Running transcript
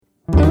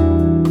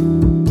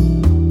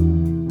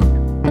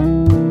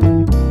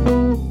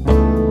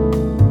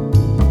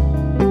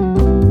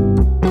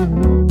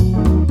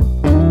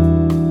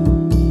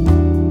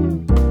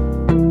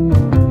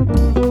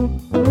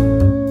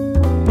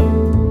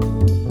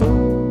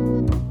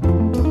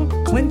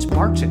Clint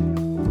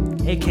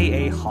Barton,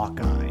 aka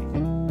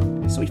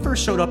Hawkeye. So he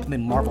first showed up in the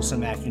Marvel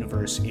Cinematic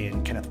Universe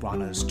in Kenneth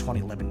Branagh's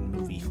 2011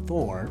 movie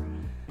Thor.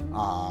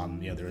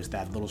 There was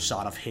that little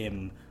shot of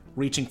him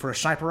reaching for a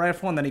sniper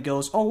rifle, and then he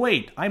goes, "Oh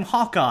wait, I'm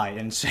Hawkeye,"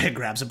 and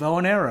grabs a bow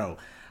and arrow.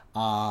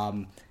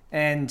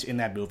 And in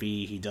that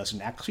movie, he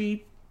doesn't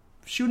actually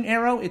shoot an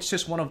arrow. It's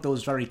just one of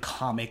those very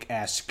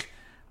comic-esque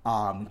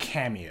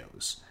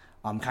cameos.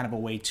 Kind of a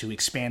way to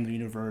expand the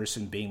universe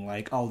and being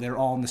like, oh, they're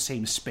all in the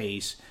same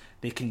space.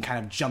 They can kind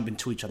of jump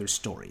into each other's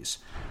stories.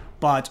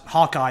 But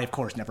Hawkeye, of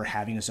course, never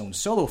having his own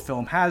solo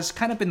film, has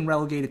kind of been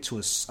relegated to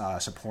a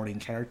supporting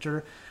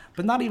character,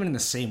 but not even in the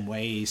same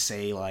way,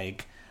 say,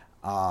 like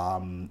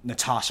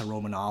Natasha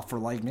Romanoff, or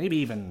like maybe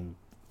even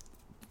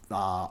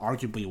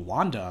arguably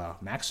Wanda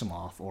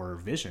Maximoff or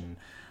Vision.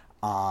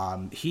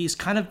 He's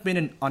kind of been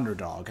an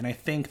underdog, and I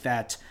think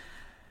that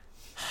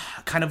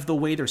kind of the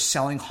way they're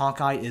selling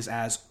Hawkeye is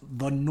as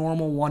the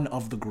normal one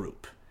of the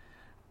group.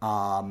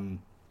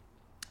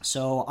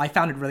 So I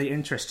found it really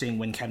interesting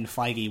when Kevin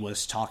Feige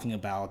was talking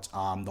about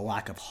the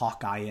lack of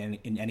Hawkeye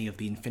in any of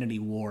the Infinity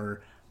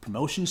War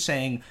promotions,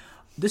 saying,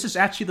 this is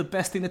actually the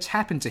best thing that's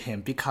happened to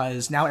him,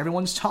 because now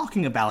everyone's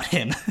talking about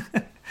him.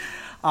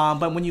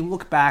 But when you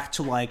look back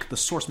to like the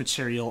source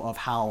material of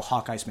how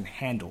Hawkeye's been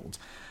handled,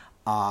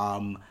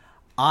 I'm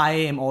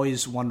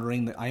always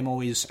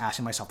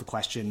asking myself the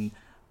question,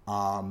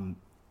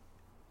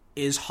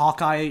 is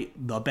Hawkeye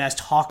the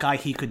best Hawkeye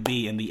he could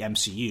be in the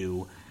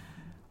MCU?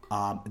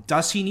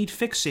 Does he need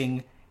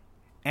fixing?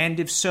 And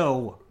if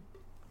so,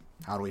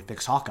 how do we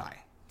fix Hawkeye?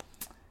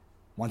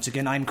 Once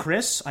again, I'm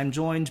Chris. I'm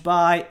joined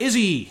by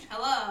Izzy.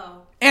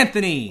 Hello.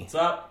 Anthony. What's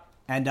up?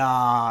 And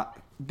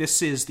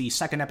this is the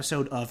second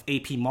episode of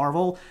AP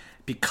Marvel.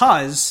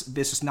 Because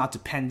this is not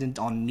dependent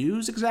on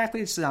news exactly,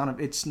 it's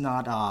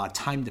not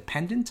time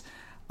dependent.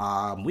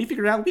 We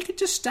figured out we could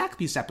just stack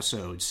these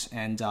episodes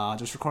and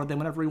just record them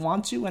whenever we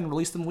want to and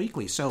release them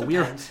weekly. So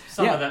Depends.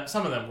 Some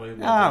of them we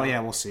will. Oh yeah,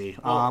 we'll see.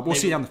 We'll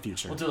see down in the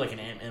future. We'll do like an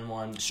Ant-Man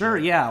one. Sure,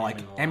 yeah, like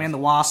Ant-Man and the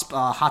Wasp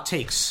hot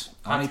takes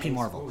on AP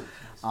Marvel. Ooh.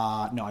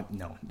 No,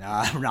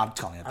 we're not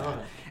calling it that.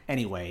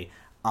 Anyway,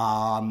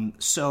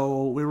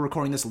 so we were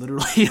recording this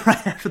literally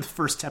right after the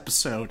first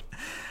episode,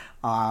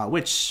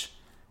 which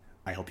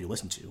I hope you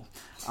listen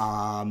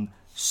to.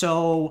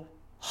 So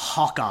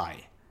Hawkeye.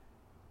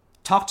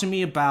 Talk to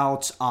me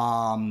about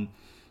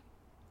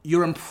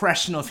your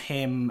impression of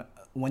him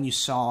when you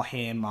saw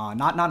him,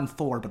 not in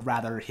Thor, but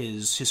rather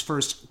his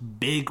first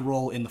big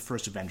role in the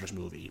first Avengers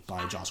movie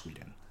by Joss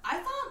Whedon.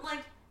 I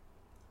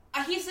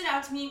thought, he stood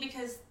out to me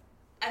because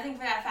I think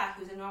for that fact,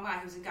 he was a normal guy.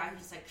 He was a guy who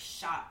just,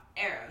 shot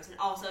arrows. And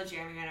also,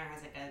 Jeremy Renner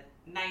has, a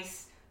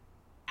nice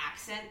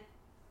accent.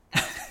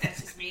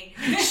 That's just me.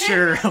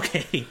 Sure,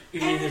 okay.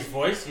 You mean his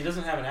voice? He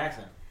doesn't have an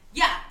accent.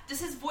 Yeah,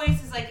 just his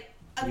voice is,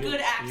 a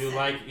good accent.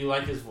 You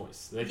like his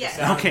voice. Like yes.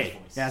 the sound okay, of his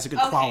voice. yeah, has a good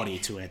quality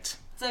to it.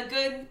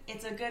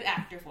 It's a good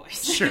actor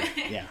voice. Sure,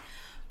 yeah.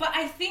 But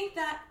I think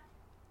that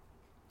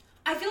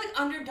I feel like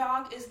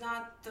underdog is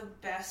not the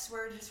best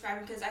word to describe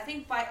him, because I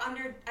think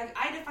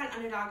I define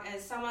underdog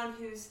as someone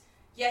who's,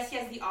 yes, he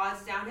has the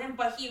odds down him,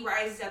 but he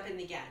rises up in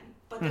the end.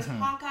 But does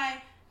Hawkeye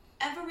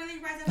ever really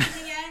rise up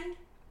in the end?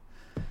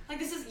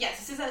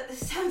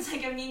 This sounds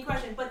like a mean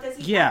question, but does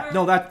he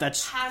ever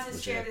that's has his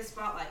legit. share of the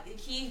spotlight?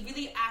 He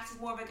really acts as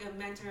more of a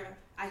mentor.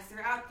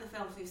 Throughout the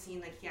films we've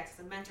seen, he acts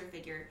as a mentor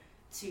figure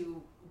to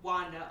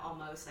Wanda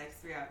almost,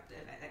 throughout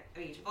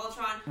the Age of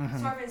Ultron,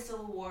 sort of in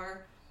Civil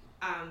War.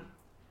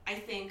 I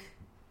think,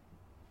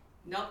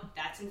 nope,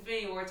 that's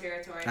Infinity War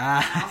territory.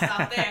 I'll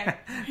stop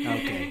there.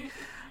 Okay.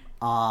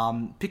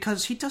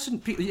 Because he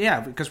doesn't,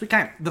 because we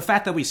the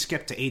fact that we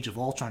skipped to Age of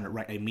Ultron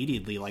right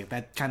immediately,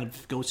 that kind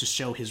of goes to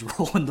show his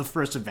role in the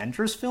first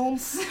Avengers film.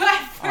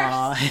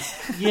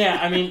 Yeah,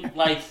 I mean,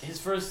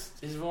 his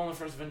role in the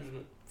first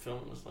Avengers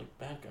film was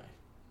bad guy.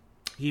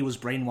 He was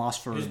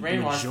brainwashed for the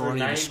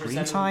majority of the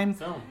screen time.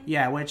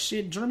 Yeah, which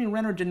Jeremy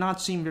Renner did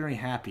not seem very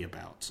happy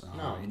about.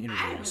 No, in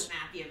interviews. I was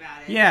happy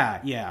about it.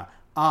 Yeah.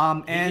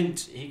 And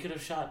he could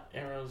have shot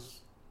arrows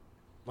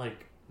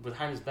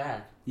behind his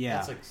back.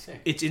 Yeah, that's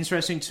sick. It's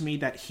interesting to me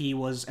that he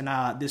was, and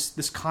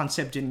this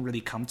concept didn't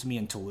really come to me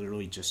until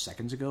literally just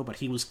seconds ago. But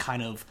he was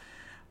kind of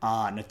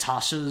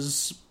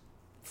Natasha's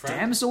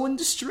damsel in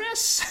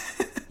distress.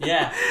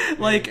 Yeah,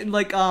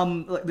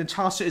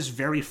 Natasha is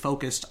very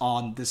focused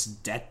on this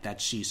debt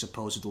that she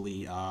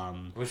supposedly,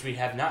 which we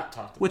have not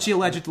talked about, which he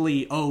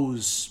allegedly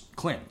owes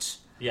Clint.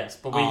 Yes,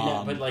 but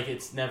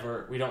it's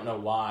never. We don't know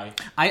why.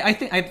 I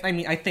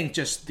think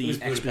just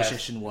the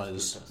exposition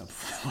was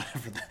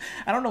whatever.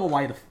 I don't know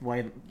why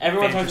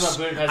everyone talks about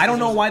Budapest. I don't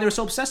know why they're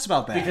so obsessed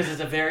about that. Because it's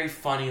a very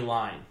funny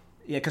line.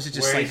 Yeah, because it's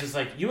just where he's just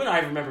you and I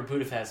remember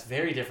Budapest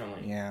very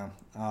differently. Yeah,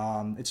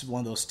 it's one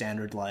of those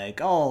standard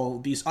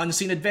these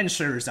unseen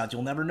adventures that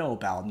you'll never know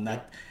about,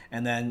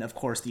 and then of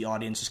course the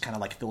audience just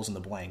kind of fills in the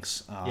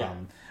blanks.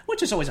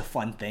 Which is always a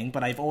fun thing,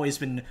 but I've always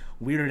been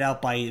weirded out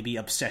by the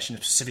obsession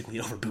specifically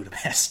over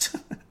Budapest.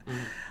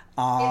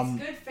 It's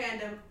good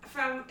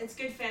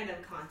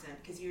fandom content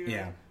because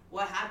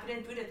what happened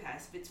in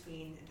Budapest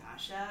between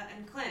Natasha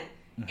and Clint.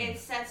 It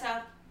sets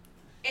up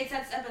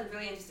a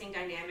really interesting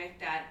dynamic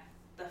that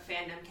the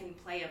fandom can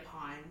play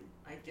upon,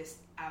 like just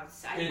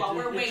outside while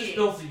we're waiting. It just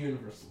builds the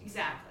universe.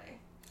 Exactly.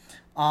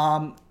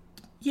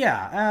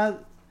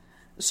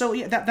 So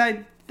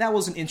that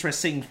was an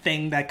interesting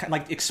thing, that kind of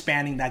like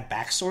expanding that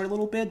backstory a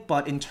little bit.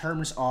 But in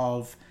terms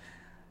of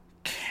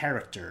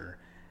character,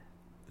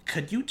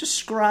 could you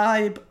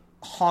describe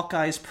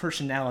Hawkeye's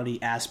personality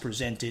as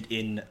presented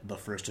in the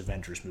first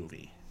Avengers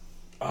movie?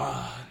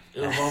 Well,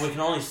 we can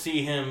only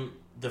see him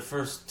the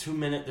first 2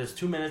 minutes. There's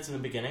 2 minutes in the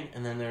beginning,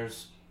 and then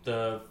there's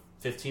the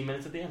 15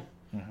 minutes at the end.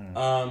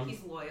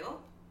 He's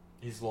loyal.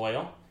 He's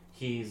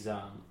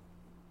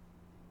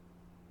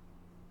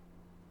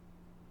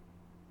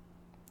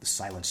the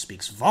silence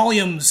speaks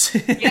volumes.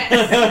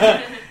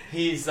 Yes.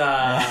 He's 12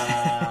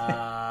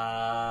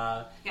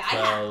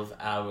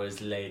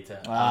 hours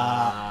later.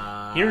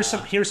 Here's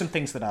some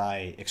things that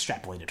I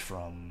extrapolated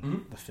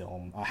from the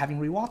film, having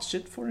rewatched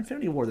it for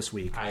Infinity War this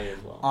week. I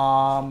as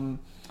well.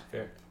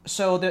 Fair.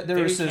 So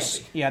there's this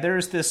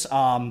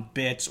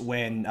bit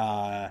when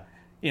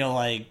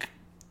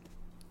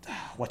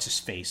what's his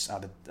face?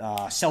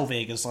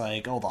 Selvig is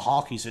like, oh, the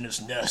Hawkeye's in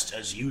his nest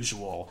as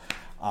usual.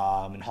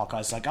 And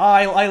Hawkeye's like,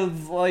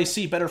 I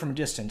see better from a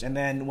distance. And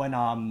then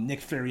when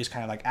Nick Fury is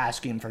kind of like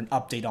asking him for an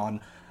update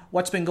on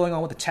what's been going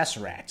on with the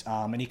Tesseract,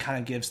 and he kind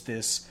of gives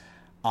this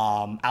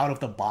out of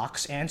the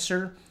box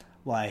answer,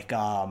 like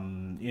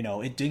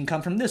it didn't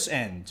come from this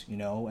end,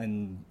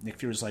 and Nick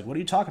Fury's like, what are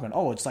you talking about?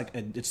 Oh, it's like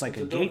a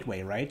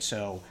gateway, right?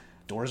 So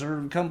doors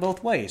come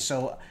both ways.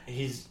 So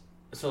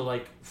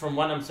from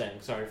what I'm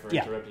saying, sorry for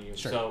interrupting you.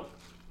 Sure. So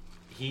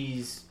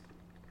he's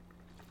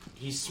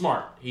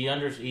smart. He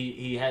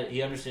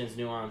understands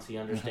nuance. He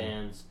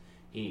understands.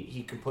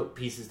 He can put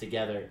pieces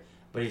together,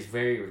 but he's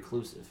very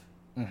reclusive.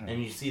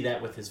 And you see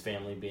that with his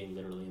family being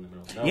literally in the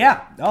middle of nowhere.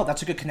 Yeah. Oh,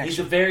 that's a good connection. He's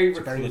a very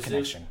good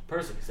reclusive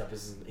person.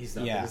 He's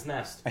up in his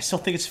nest. I still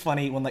think it's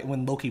funny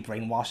when Loki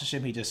brainwashes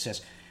him, he just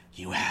says,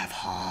 "You have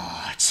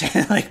heart."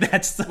 Like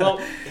that's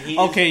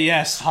okay.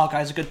 Yes,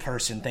 Hawkeye's a good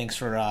person. Thanks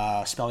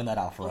for spelling that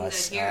out for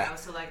us. He's a hero,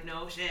 so like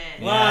no shit.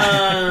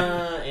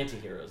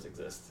 Anti-heroes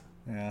exist.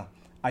 Yeah,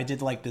 I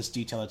did like this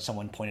detail that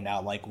someone pointed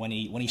out. Like when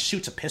he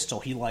shoots a pistol,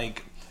 he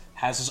like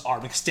has his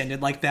arm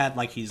extended like that,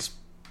 like he's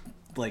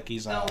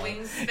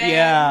wingspan.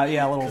 Yeah,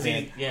 a little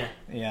bit.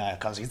 Yeah,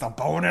 because he's the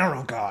bow and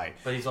arrow guy.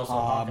 But he's also a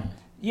Hawkeye.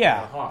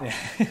 Yeah.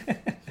 So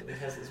he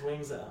has his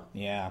wings out.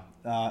 Yeah.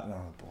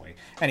 Oh boy.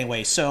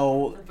 Anyway,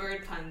 so the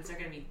bird puns are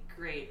gonna be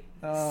great.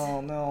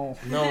 Oh no.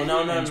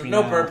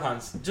 No bird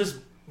puns. Just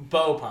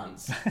bow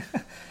puns.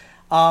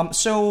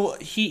 So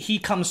he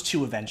comes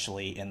to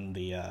eventually in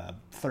the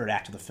third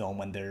act of the film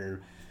when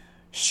they're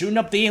shooting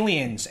up the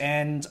aliens,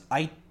 and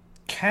I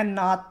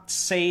cannot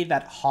say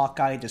that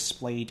Hawkeye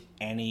displayed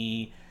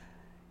any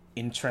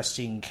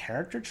interesting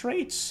character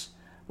traits.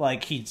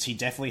 Like, he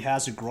definitely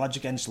has a grudge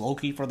against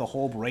Loki for the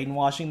whole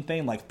brainwashing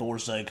thing. Like,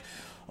 Thor's like,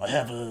 I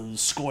have a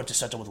score to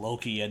settle with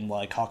Loki, and,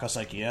 like, Hawkeye's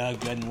like, yeah,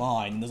 get in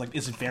line. And there's, like,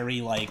 this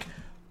very, like,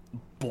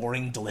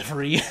 boring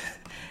delivery.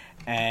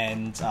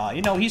 And,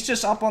 he's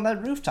just up on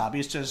that rooftop.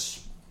 He's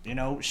just,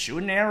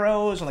 shooting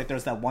arrows, and, like,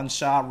 there's that one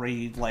shot where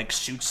he, like,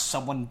 shoots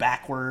someone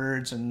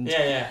backwards, and...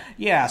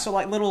 Yeah, so,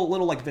 like, little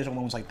like, visual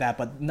moments like that,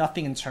 but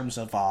nothing in terms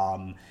of,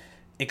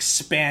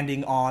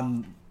 expanding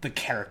on the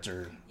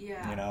character,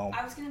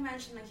 I was gonna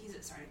mention, like,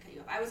 sorry to cut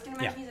you off. I was gonna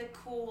mention he's a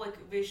cool, like,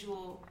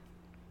 visual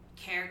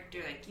character.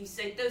 Like, you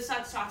said, those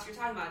shots you're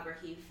talking about, where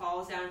he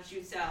falls down and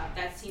shoots up,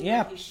 that scene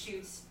where he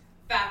shoots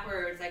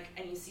backwards, like,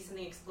 and you see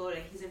something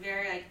exploding. He's a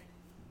very, like...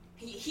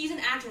 He's an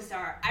action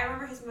star. I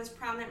remember his most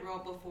prominent role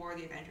before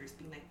the Avengers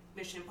being like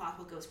Mission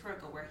Impossible Ghost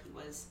Protocol, where he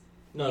was.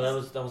 No, that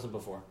wasn't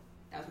before.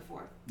 That was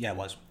before. Yeah, it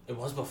was. It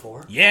was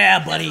before.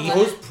 Yeah, buddy.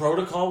 Ghost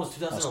Protocol was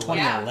 2011. That was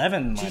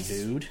 2011, my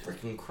Jesus dude.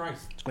 Freaking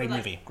Christ! It's a great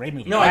movie. Great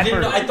movie. No, I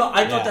didn't know. I thought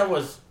that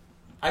was.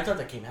 I thought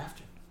that came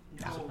after.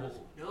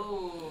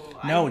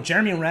 No.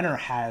 Jeremy Renner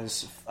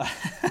has.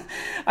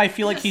 I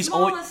feel like he's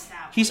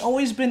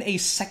always been a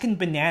second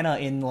banana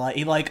in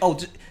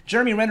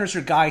Jeremy Renner's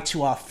your guy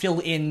to fill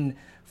in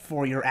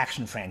for your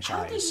action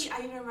franchise.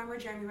 I even remember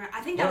Jeremy Renner.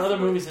 I think what other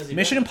movies has he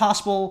Mission been?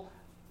 Impossible,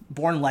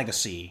 Born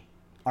Legacy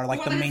are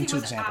like the main two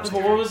examples.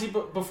 But what was he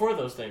before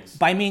those things?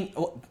 But I mean,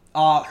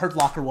 Hurt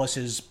Locker was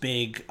his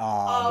big.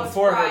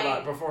 Before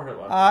Hurt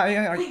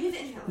Locker.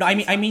 No,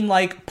 I mean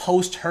like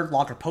post Hurt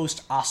Locker,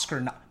 post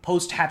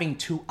having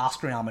 2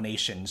 Oscar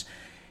nominations,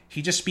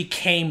 he just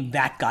became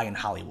that guy in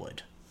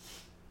Hollywood.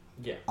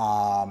 Yeah.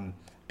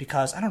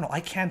 Because, I don't know,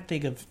 I can't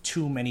think of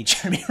too many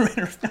Jeremy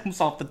Renner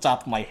films off the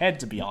top of my head,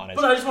 to be honest.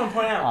 But I just want to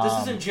point out, this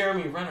isn't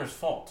Jeremy Renner's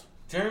fault.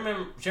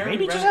 Jeremy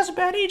maybe he just has a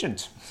bad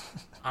agent.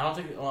 I don't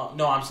think... Well,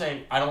 no, I'm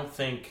saying I don't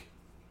think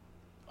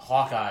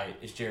Hawkeye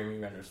is Jeremy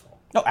Renner's fault.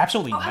 No,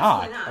 absolutely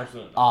not.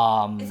 Absolutely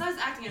not. It's not his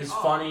acting at all. He's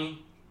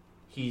funny.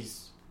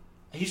 He's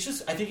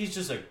just... I think he's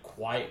just a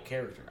quiet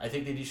character. I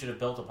think that he should have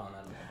built upon that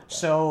a little bit.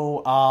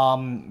 So,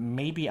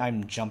 maybe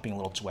I'm jumping a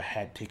little too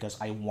ahead,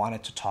 because I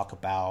wanted to talk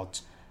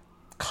about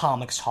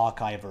comics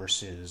Hawkeye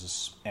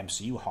versus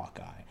MCU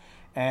Hawkeye.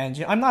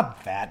 And I'm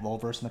not that well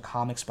versed in the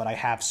comics, but I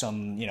have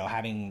some,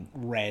 having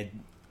read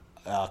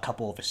a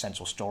couple of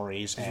essential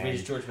stories. Did you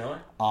read George Miller?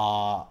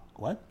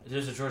 What?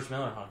 There's a George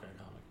Miller Hawkeye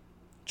comic.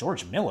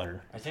 George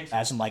Miller? I think so.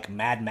 As in,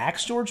 Mad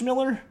Max George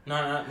Miller?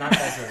 No, not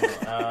that George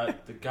Miller.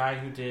 The guy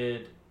who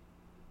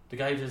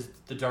does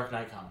the Dark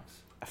Knight comics.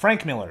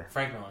 Frank Miller.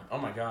 Frank Miller. Oh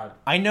my god.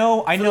 I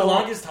know. For the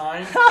longest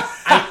time,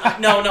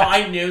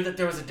 I knew that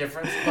there was a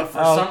difference, but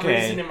for some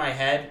reason in my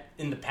head,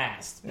 in the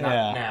past,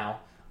 not now,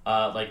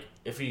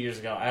 a few years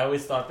ago, I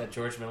always thought that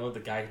George Miller, the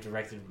guy who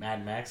directed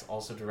Mad Max,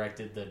 also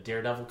directed the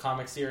Daredevil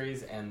comic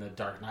series and the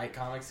Dark Knight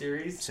comic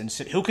series. Sin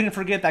City. Who can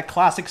forget that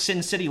classic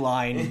Sin City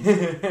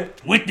line?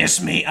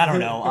 Witness me. I don't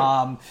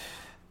know.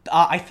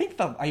 I think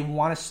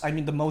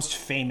the most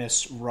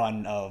famous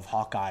run of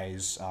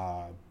Hawkeye's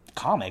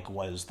comic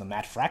was the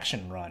Matt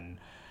Fraction run,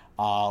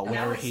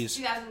 where he's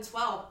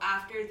 2012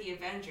 after the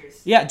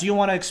Avengers. Yeah. Do you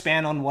want to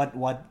expand on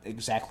what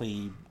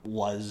exactly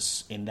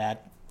was in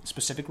that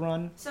specific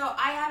run? So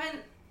I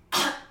haven't.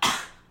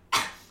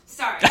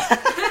 Sorry.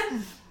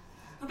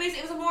 But basically,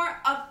 it was a more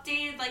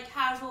updated,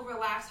 casual,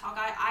 relaxed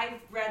Hawkeye. I've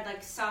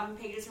read, some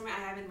pages from it. I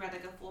haven't read,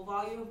 a full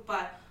volume,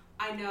 but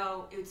I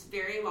know it was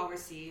very well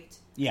received.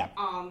 Yeah.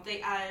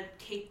 They added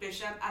Kate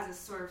Bishop as a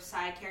sort of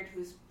side character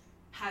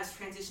has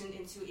transitioned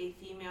into a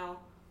female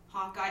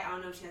Hawkeye. I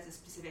don't know if she has a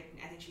specific...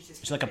 I think she's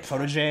just... She's like a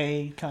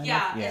protege, kind of?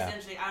 Yeah,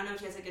 essentially. I don't know if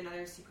she has,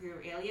 another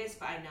superhero alias,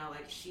 but I know,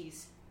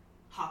 she's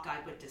Hawkeye,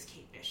 but just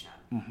Kate Bishop.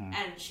 Mm-hmm.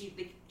 And she's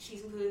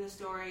included in the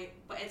story,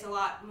 but it's a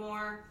lot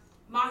more...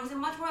 He's a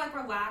much more,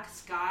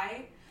 relaxed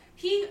guy.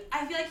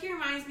 I feel like he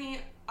reminds me,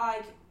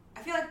 I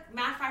feel like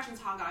Matt Fraction's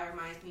Hawkeye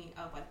reminds me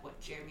of, what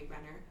Jeremy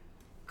Renner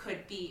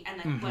could be,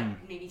 and, what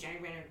maybe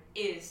Jeremy Renner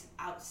is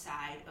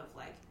outside of,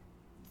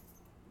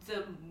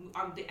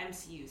 the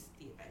MCU's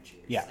The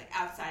Avengers. Yeah.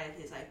 Outside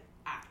of his,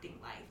 acting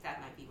life.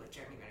 That might be what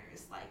Jeremy Renner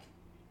is like.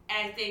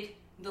 And I think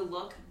the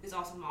look is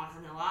also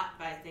modeled a lot,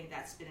 but I think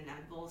that's been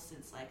inevitable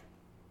since the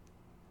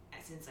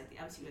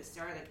MCU has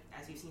started,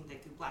 as you've seen,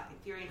 through Black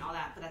Theory and all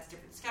that, but that's a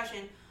different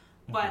discussion.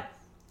 Mm-hmm. But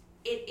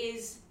it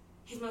is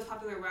his most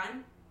popular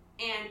run,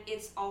 and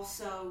it's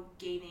also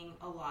gaining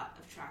a lot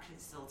of traction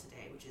still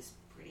today, which is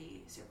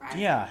pretty surprising.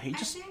 Yeah, he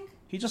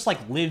just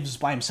lives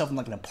by himself in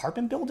an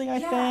apartment building, I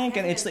think,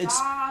 and it's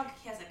dog.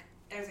 He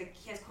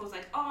has quotes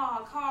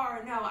 "Oh,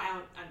 car, no, I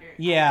don't under."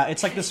 Yeah,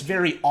 it's this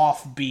very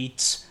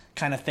offbeat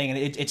kind of thing, and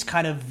it's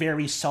kind of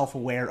very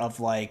self-aware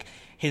of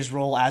his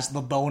role as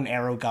the bow and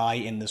arrow guy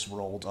in this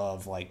world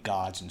of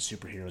gods and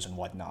superheroes and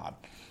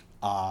whatnot,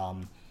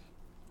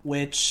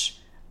 which,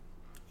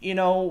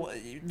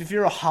 if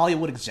you're a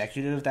Hollywood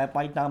executive, that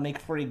might not make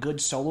for a good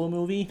solo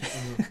movie.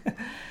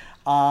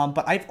 Mm-hmm.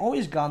 But I've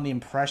always gotten the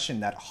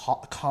impression that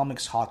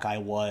comics Hawkeye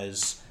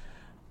was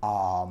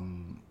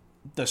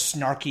the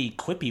snarky,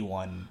 quippy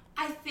one.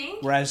 I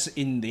think. Whereas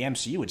in the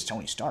MCU, it's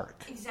Tony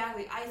Stark.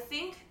 Exactly. I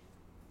think,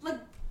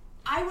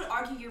 I would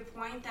argue your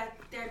point that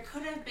there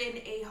could have been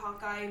a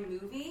Hawkeye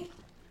movie,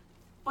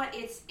 but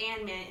it's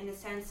Ant-Man in the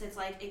sense it's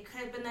it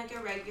could have been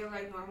a regular,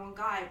 normal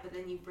guy, but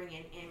then you bring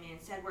in Ant-Man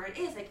instead, where it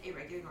is a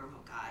regular,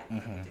 normal guy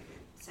with a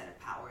different set of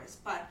powers.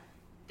 But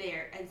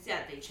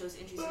instead, they chose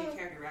to introduce a new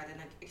character rather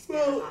than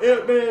expand on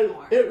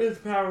Ant-Man's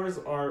powers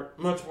are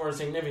much more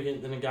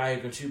significant than a guy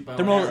who can shoot bow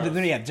and arrows.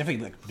 They're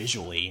definitely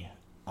visually.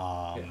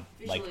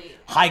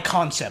 High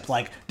concept,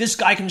 this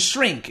guy can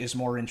shrink is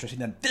more interesting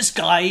than this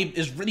guy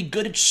is really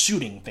good at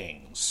shooting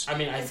things. I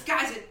mean, this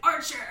guy's an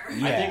archer.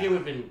 Yeah. I think it would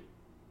have been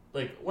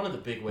one of the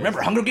big ways.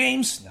 Remember Hunger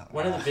Games? No.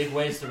 One of the big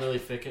ways to really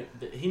fix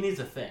it. He needs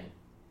a thing.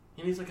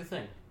 He needs a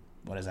thing.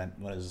 What is that?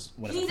 What is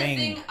a thing? He needs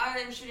a thing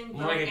other than shooting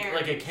bow and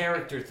arrows. Like a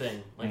character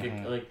thing. He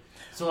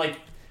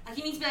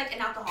needs to be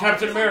an alcoholic.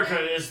 Captain America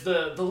is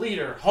the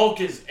leader.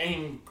 Hulk is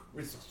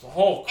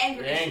Hulk.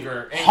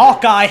 Anger.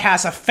 Hawkeye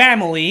has a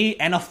family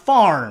and a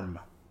farm.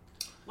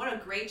 What a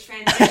great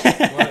transition.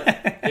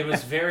 It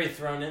was very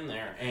thrown in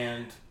there,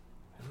 and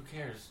who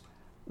cares?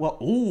 Well,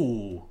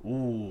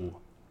 ooh.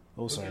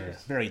 Those are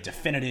very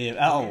definitive.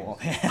 Oh.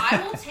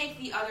 I will take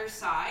the other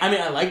side. I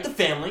mean, I like the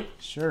family.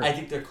 Sure. I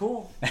think they're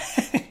cool.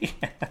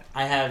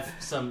 I have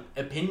some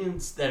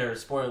opinions that are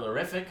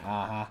spoilerific.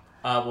 Uh-huh.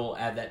 We'll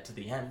add that to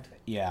the end.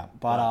 Yeah,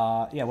 but,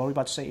 what were we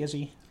about to say,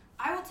 Izzy?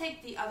 I will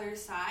take the other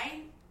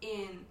side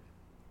in,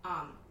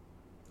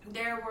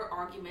 there were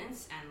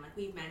arguments, and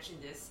we've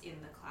mentioned this in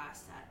the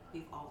class that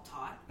we've all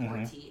taught,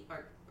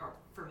 or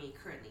for me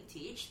currently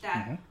teach,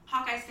 that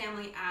Hawkeye's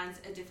family adds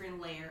a different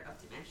layer of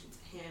dimension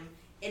to him.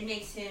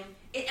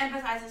 It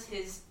emphasizes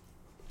his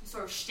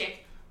sort of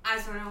shtick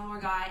as a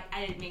normal guy,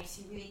 and it makes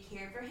you really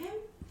care for him.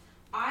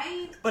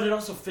 But it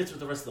also fits with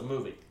the rest of the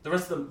movie. The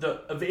rest of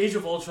the Age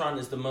of Ultron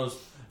is the most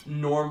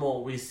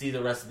normal we see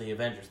the rest of the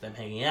Avengers. Them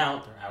hanging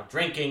out, they're out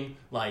drinking,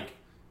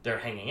 they're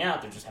hanging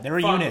out, they're just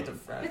having fun with their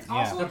friends.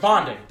 They're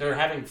bonding. They're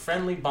having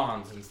friendly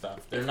bonds and stuff.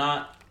 They're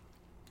not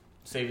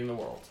saving the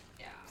world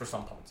for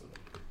some parts of it.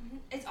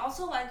 It's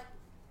also I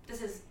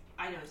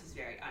know this is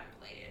very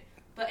unrelated,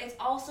 but it's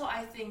also,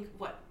 I think,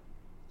 what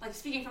like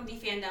speaking from the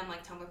fandom,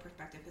 like Tumblr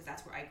perspective, because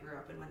that's where I grew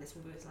up and when this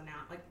movie was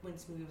announced, like when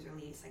this movie was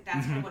released, like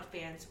that's kind of what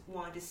fans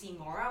wanted to see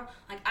more of.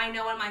 Like I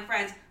know one of my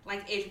friends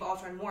liked Age of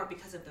Ultron more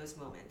because of those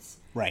moments,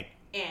 Right.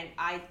 and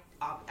I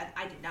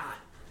did not,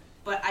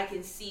 but I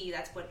can see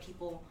that's what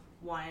people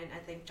wanted. I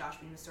think Josh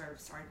Whedon was sort of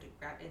starting to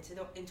grab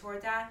in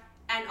toward that,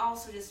 and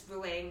also just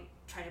trying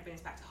to bring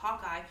us back to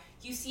Hawkeye.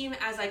 You see him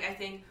as like I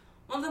think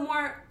one of the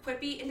more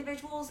quippy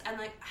individuals and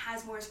like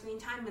has more screen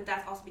time, but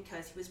that's also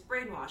because he was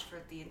brainwashed for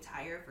the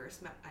entire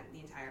first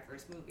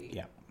movie.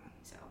 Yeah.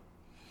 So.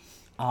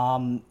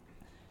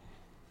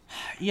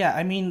 Yeah,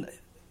 I mean,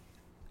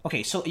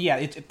 okay, so yeah,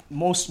 it's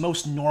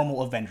most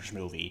normal Avengers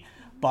movie,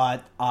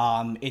 but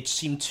it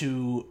seemed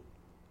to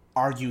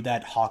argue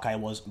that Hawkeye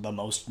was the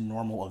most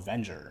normal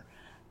Avenger.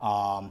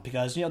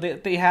 Because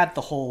they had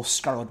the whole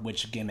Scarlet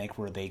Witch gimmick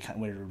where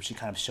she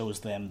kind of shows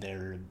them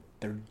their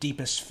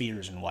deepest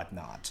fears and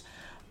whatnot.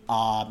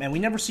 And we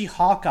never see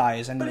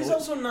Hawkeye's. But he's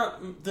also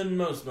not the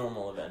most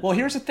normal Avenger. Well,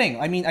 here's the thing.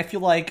 I mean, I feel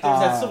like there's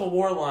that Civil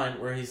War line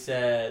where he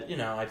said,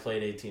 I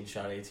played 18,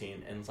 shot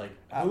 18, and it's like,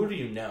 who do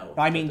you know?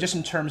 I mean, just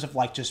in terms of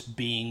like just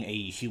being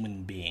a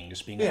human being,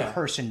 just being a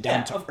person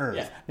down to earth.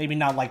 Yeah. Maybe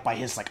not like by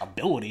his like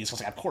abilities.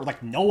 Like, of course,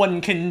 like no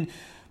one can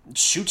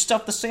shoot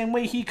stuff the same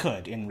way he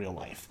could in real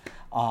life.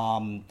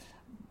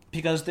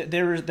 Because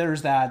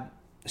there's that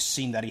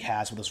scene that he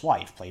has with his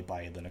wife, played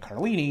by Linda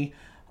Cardellini,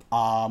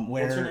 where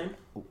what's her name?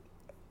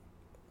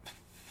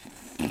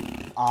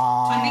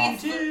 I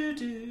think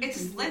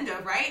it's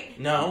Linda, right?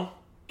 No,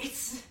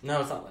 it's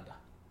not Linda.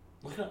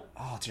 Look it up.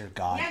 Oh dear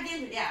God!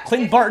 Yeah.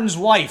 Clint Barton's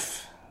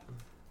wife.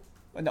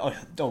 No,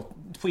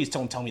 please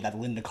don't tell me that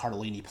Linda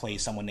Cardellini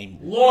plays someone named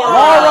Laura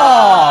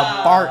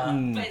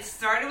Barton. But it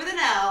started with an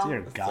L.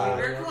 Dear God.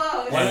 We're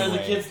close. What are the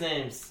kids'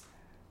 names?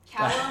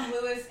 Callum,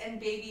 Lewis, and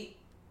Baby.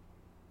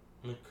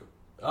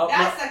 Oh,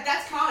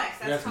 that's comics.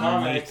 That's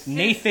comics.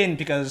 Nathan,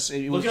 because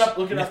it was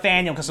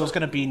Nathaniel, because it was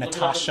going to be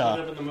Natasha. Look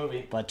it up in the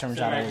movie. But it turns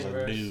out it was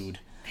a dude.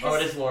 Oh,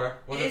 it is Laura.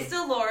 It is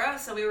still Laura,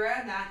 so we were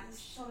at that.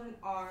 His children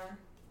are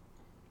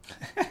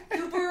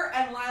Cooper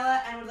and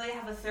Lila, and would they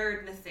have a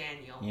third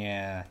Nathaniel?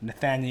 Yeah,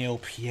 Nathaniel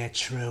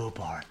Pietro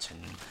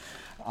Barton.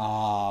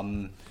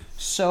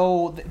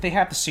 So they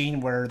have the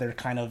scene where they're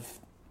kind of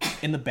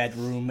in the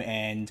bedroom,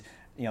 and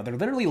they're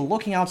literally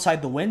looking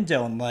outside the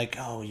window and like,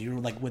 oh, you're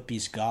like with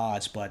these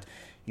gods, but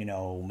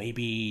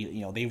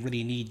maybe they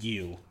really need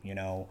you.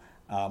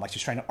 Like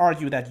she's trying to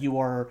argue that you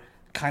are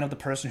kind of the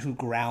person who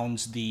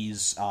grounds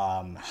these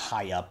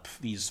high up,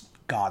 these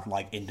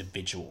godlike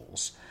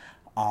individuals.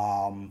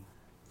 I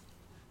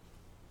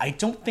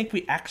don't think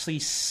we actually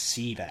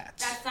see that.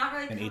 That's not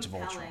really in Age of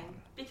compelling Ultron.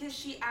 because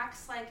she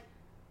acts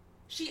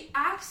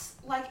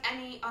like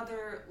any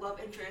other love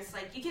interest.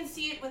 Like you can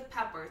see it with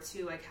Pepper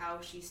too, like how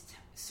she's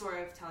sort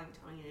of telling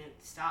Tony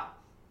to stop,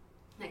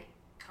 like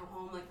come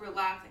home, like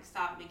relax, like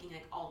stop making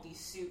like all these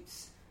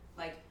suits.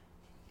 Like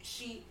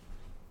she.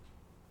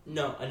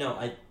 No,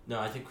 I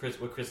think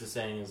what Chris is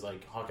saying is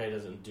like Hawkeye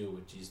doesn't do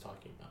what she's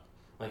talking about.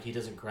 Like he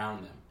doesn't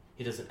ground them.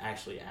 He doesn't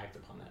actually act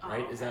upon that,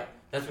 right? Okay. Is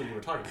that's what you were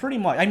talking about? Pretty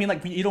much. I mean,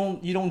 like you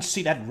don't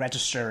see that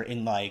register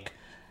in like,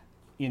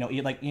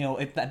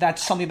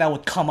 that's something that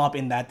would come up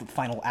in that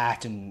final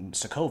act in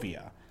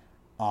Sokovia,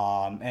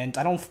 and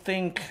I don't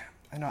think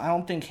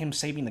him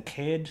saving the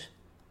kid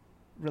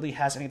really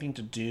has anything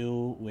to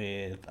do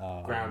with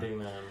grounding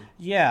them.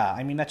 Yeah,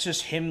 I mean that's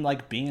just him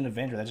like being an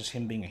Avenger. That's just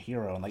him being a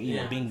hero and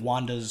like being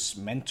Wanda's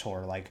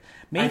mentor. Like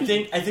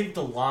maybe I think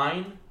the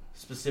line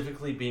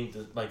specifically being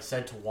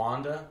said to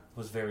Wanda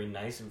was very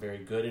nice and very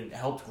good and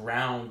helped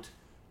ground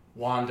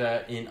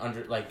Wanda in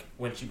under like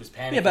when she was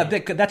panicking. Yeah,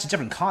 but that's a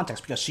different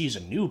context because she's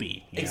a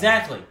newbie.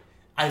 Exactly. Know?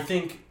 I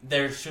think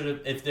there should have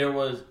if there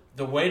was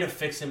the way to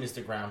fix him is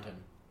to ground him,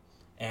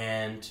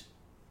 and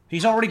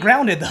he's already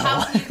grounded though.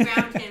 How do you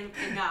ground him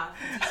enough?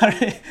 How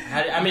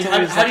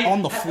do you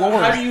on the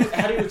floor?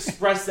 How do you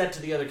express that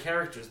to the other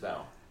characters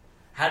though?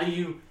 How do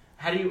you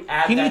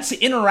add? He needs to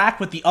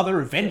interact with the other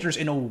Avengers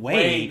in a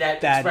way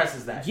that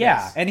expresses that. Yeah,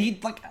 yes. And he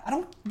I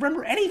don't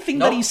remember anything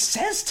that he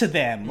says to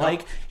them. Nope.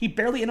 Like he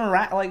barely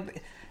interact.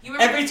 Like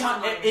every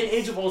time in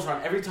Age of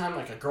Ultron, every time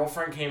like a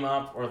girlfriend came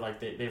up or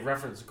like they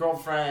referenced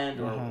girlfriend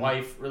or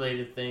wife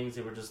related things,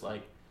 they were just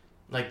like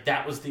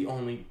that was the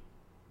only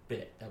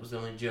bit. That was the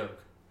only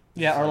joke.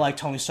 Yeah, or like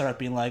Tony started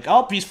being like,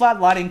 "Oh, he's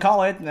flatlining,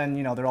 call it," and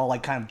then they're all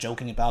like kind of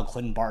joking about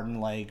Clint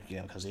Barton, like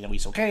because they know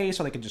he's okay,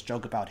 so they could just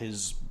joke about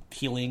his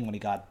healing when he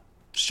got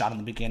shot in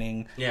the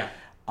beginning. Yeah.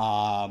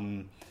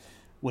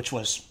 Which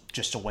was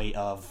just a way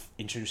of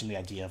introducing the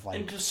idea of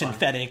like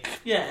synthetic. Fun.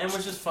 Yeah, and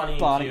was just funny.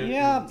 Body. And cute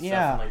yeah, and yeah.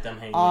 Stuff and, like them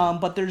hanging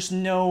out. But there's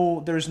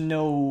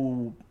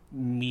no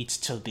meat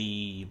to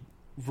the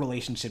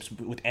relationships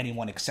with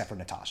anyone except for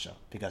Natasha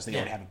because they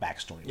already have a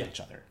backstory with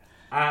each other.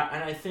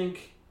 And I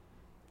think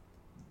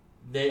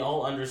they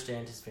all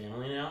understand his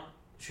family now.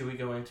 Should we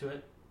go into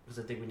it? Because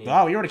I think we need.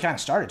 Oh, we already kind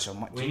of started, so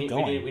keep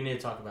going. We need to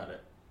talk about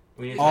it.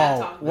 We need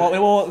to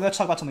well, let's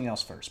talk about something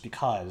else first,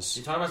 because...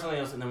 You talk about something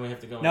else, and then we have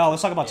to go... No,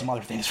 let's talk about some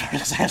other things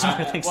first. I have some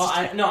other things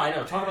I know.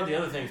 Talk about the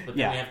other things, but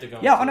then we have to go...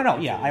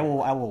 I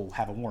will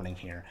have a warning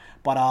here.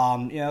 But,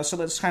 so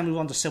let's kind of move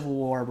on to Civil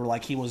War, where,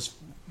 like, he was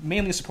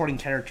mainly a supporting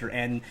character,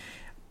 and,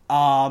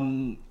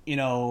 when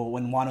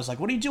Wanda's like,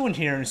 what are you doing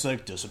here? And it's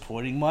like,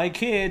 disappointing my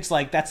kids.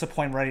 Like, that's the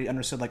point where I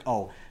understood, like,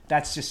 oh,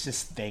 that's just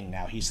his thing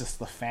now. He's just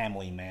the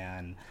family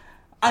man.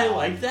 I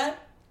like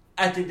that.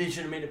 I think they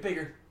should have made it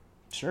bigger.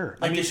 Sure.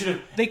 Like, they should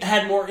have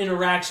had more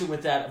interaction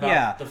with that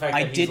about the fact that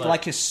I did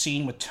like his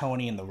scene with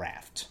Tony in the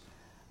raft.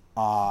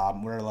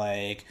 Where,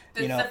 like,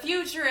 the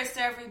futurist,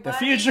 everybody. The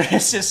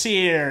futurist is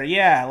here.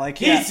 Yeah, like...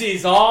 He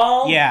sees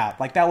all... Yeah,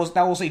 like, that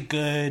was a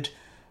good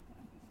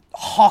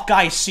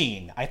Hawkeye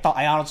scene. I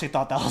honestly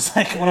thought that was,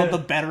 like, one of the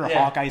better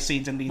Hawkeye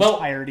scenes in the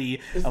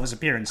entirety of his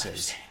appearances.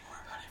 I'm saying more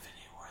about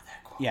Infinity War.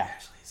 That quote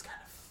actually is kind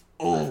of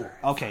clever.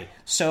 Okay.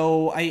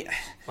 So, I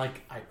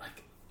like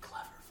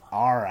clever fun.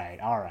 All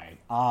right.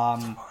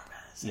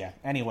 Yeah.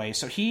 Anyway,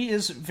 so he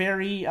is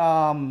very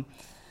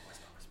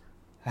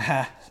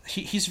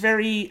he's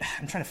very...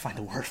 I'm trying to find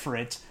the word for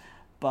it,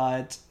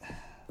 but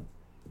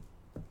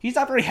he's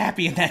not very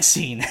happy in that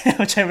scene,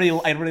 which I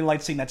really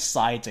liked seeing that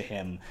side to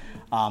him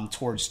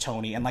towards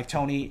Tony. And, like,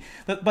 Tony...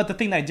 But the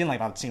thing that I didn't like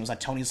about the scene was that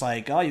Tony's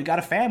like, oh, you got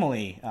a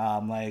family.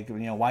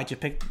 Why'd you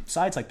pick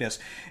sides like this?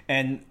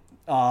 And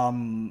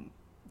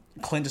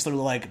Clint is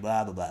literally like,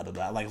 blah, blah, blah, blah,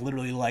 blah. Like,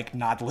 literally, like,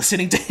 not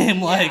listening to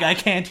him. Like, I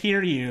can't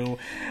hear you.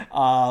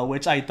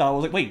 Which I thought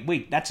was like,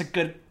 wait, that's a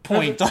good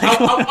point. Like,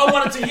 I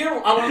wanted to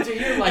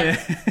hear, like,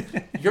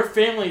 your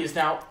family is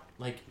now,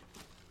 like,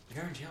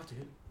 you're in jail,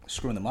 dude.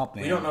 Screwing them up,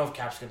 man. We don't know if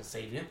Cap's going to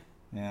save you.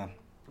 Yeah.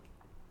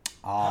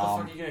 How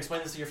the fuck are you going to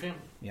explain this to your family?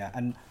 Yeah,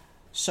 and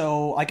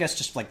so I guess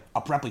just, like,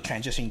 abruptly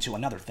transitioning to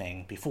another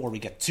thing before we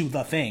get to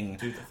the thing.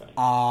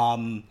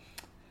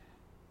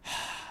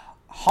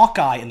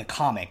 Hawkeye in the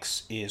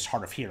comics is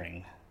hard of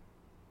hearing.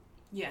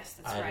 Yes,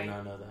 that's right. I did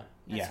not know that.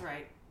 That's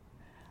right.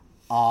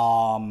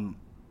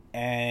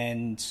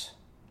 And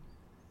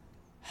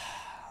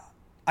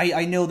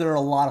I know there are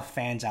a lot of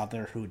fans out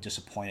there who are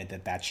disappointed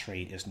that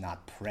trait is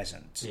not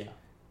present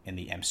in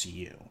the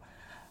MCU.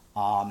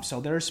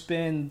 So there's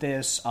been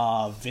this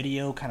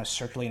video kind of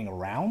circulating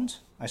around.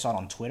 I saw it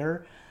on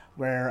Twitter,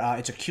 where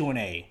it's a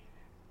Q&A,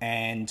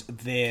 and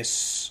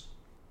this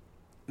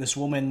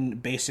woman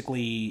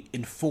basically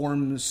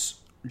informs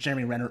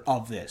Jeremy Renner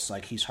of this.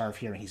 Like, he's hard of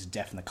hearing, he's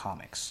deaf in the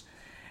comics.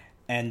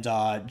 And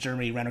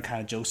Jeremy Renner kind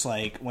of jokes,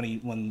 like,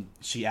 when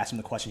she asks him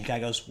the question, he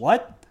kind of goes,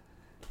 what?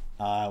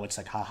 It's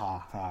like, ha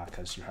ha ha,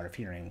 because you're hard of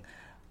hearing.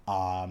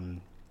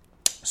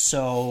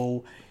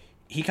 So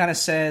he kind of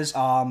says,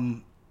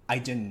 I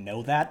didn't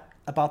know that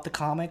about the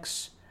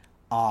comics.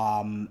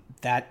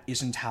 That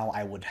isn't how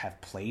I would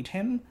have played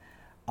him.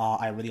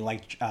 I really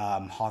like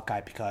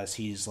Hawkeye because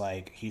he's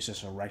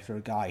just a regular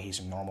guy. He's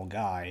a normal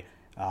guy.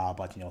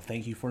 But,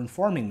 thank you for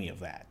informing me of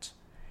that.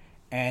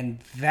 And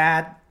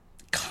that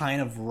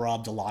kind of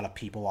rubbed a lot of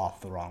people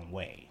off the wrong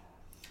way.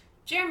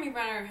 Jeremy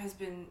Renner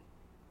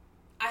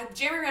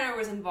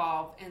was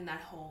involved in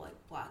that whole, like,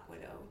 Black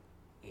Widow,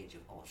 Age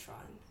of Ultron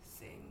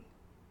thing.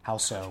 How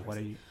so? What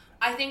are you...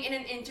 I think in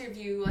an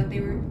interview, like,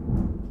 they were...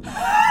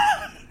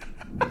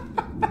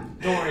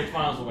 Don't worry, it's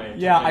miles away.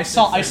 Yeah, I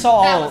saw the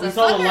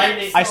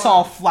lightning. I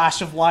saw a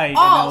flash of light.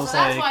 Oh, and I was so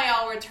that's like, why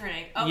y'all were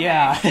turning. Okay.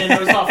 Yeah. And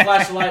I saw a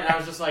flash of light, and I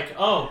was just like,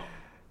 oh,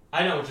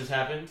 I know what just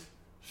happened.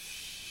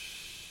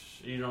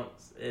 You don't...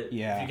 If you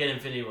get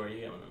Infinity War, you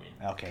get what I mean.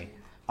 Okay.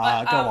 Go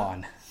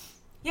on.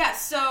 Yeah,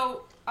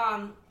 so...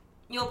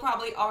 you'll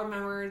probably all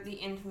remember the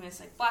infamous,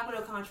 like, Black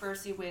Widow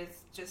controversy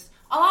with just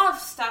a lot of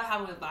stuff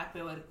happened with Black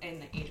Widow in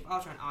the Age of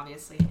Ultron,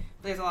 obviously.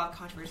 But there's a lot of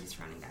controversy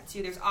surrounding that,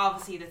 too. There's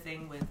obviously the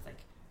thing with, like,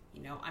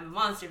 I'm a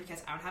monster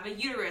because I don't have a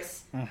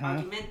uterus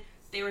argument.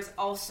 There was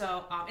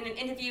also, in an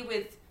interview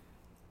with,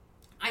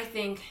 I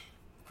think,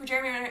 for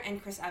Jeremy Renner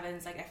and Chris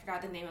Evans, like, I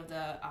forgot the name of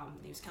the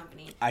news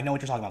company. I know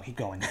what you're talking about. Keep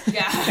going.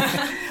 Yeah.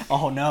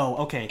 Oh, no.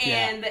 Okay,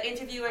 and the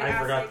interviewer I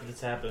forgot that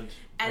this happened.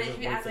 And the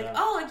interviewer asked, like,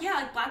 oh, like, yeah,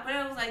 like, Black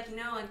Widow was, like,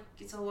 like,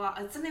 it's a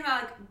lot, it's something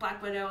about, like,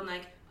 Black Widow and,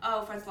 like,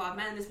 oh, Friends a lot of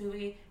men in this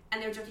movie.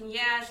 And they were joking,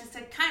 yeah, she's,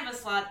 like, kind of a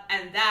slut,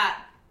 and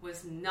that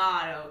was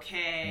not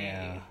okay.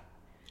 Yeah.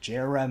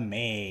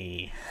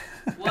 Jeremy.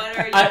 What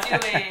are you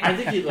doing? I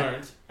think he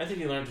learned.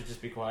 To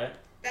just be quiet.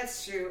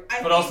 That's true.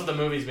 But also the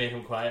movies made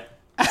him quiet.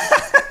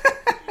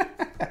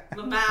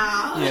 The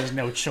mouth. He has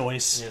no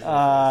choice.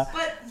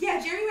 But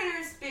yeah, Jeremy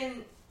Renner's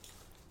been.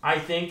 I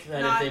think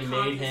that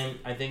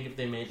if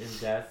they made him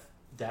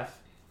deaf,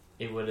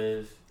 it would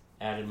have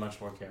added much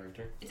more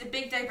character. It's a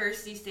big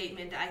diversity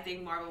statement. I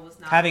think Marvel was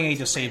not having a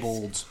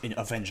disabled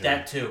Avenger.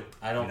 That too.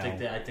 I don't think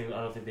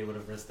they would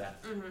have risked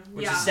that. Mm-hmm.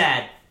 Which is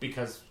sad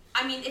because.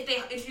 I mean, if they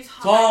introduce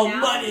Hawkeye it's all now,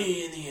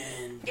 money in the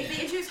end. If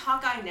they introduce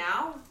Hawkeye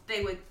now,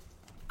 they would.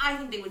 I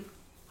think they would.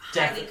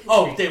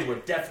 They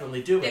would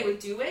definitely do it. They would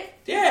do it?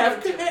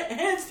 Yeah,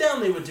 hands down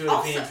they would do it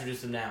also, if he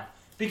introduced him now.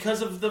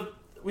 Because of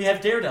we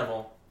have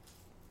Daredevil.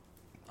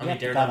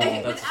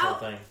 Daredevil, that's the whole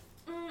thing.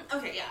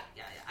 Okay,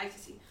 yeah, I can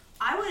see.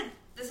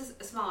 this is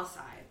a small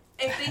aside.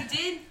 If they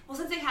did, well,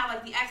 since they have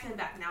like the X-Men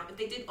back now, if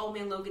they did Old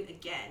Man Logan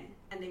again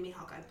and they made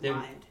Hawkeye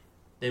blind,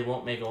 they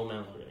won't make Old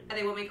Man Logan again. And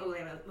they won't make Old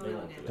Man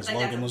Logan because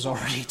Logan was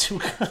already too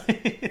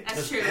good.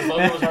 That's true.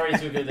 Logan was already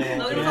too good.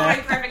 Logan was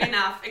already perfect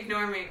enough.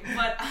 Ignore me.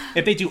 But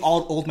if they do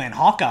Old Man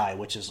Hawkeye,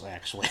 which is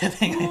actually a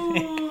thing,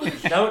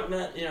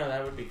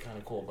 that would be kind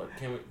of cool. But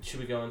should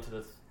we go into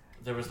the?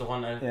 There was the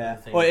one.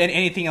 Thing. Well,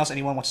 anything else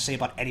anyone wants to say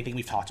about anything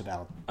we've talked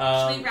about?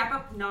 Should we wrap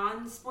up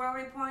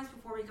non-spoilery points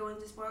before we go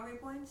into spoilery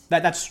points?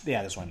 That's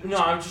one. No,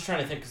 I'm just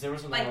trying to think because there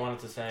was something I wanted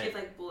to say. Give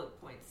like bullet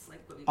points,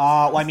 like what we.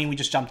 Well, I mean, we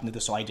just jumped into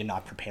this, so I did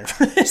not prepare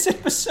for this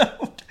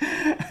episode.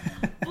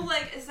 Well,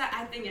 like,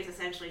 I think it's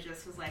essentially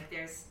just because like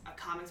there's a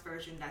comics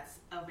version that's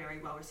a very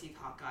well received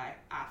Hawkeye,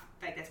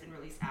 like that's been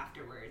released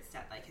afterwards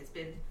that like has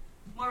been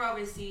more well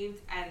received,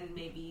 and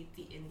maybe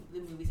the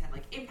movies have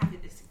like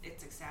impacted its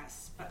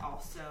success, but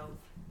also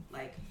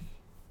like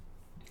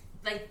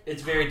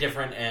it's very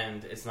different,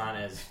 and it's not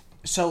as.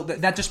 So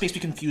that just makes me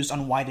confused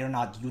on why they're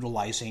not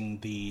utilizing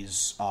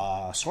these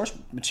source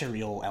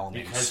material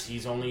elements. Because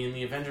he's only in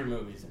the Avenger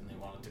movies, and they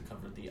wanted to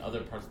cover the other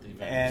parts of the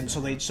Avengers.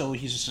 And so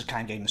he's just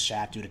kind of getting the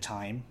shot due to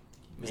time.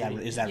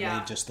 Is that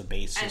really just the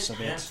basis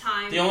of it?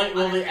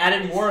 They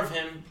added more of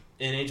him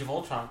in Age of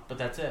Ultron, but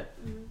that's it.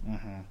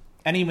 Mm-hmm.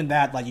 And even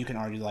that, like, you can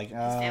argue, like,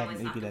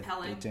 maybe that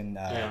it didn't.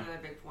 Another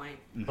big point.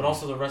 Mm-hmm. But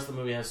also, the rest of the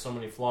movie has so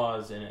many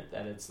flaws in it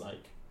that it's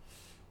like.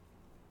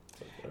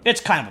 It's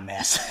kind of a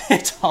mess.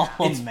 It's a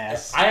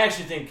mess. I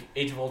actually think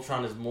Age of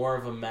Ultron is more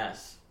of a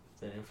mess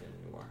than Infinity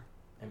War,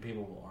 and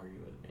people will argue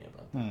with me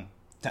about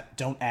that.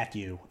 Don't at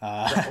you.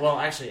 Well,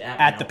 actually,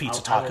 at the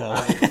pizza taco.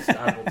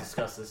 I will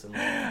discuss this in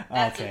later.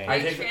 Okay. I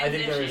think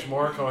there is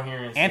more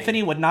coherence.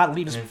 Anthony would not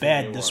leave his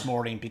bed this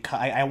morning because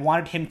I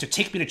wanted him to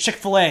take me to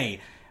Chick-fil-A.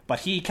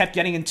 But he kept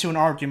getting into an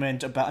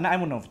argument about, and I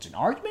don't know if it's an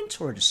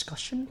argument or a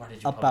discussion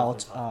about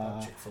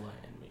Chick-fil-A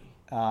and me.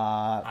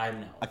 I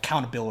know.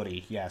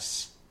 Accountability.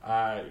 Yes,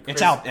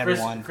 it's out,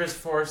 everyone. Chris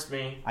forced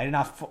me. I did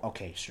not.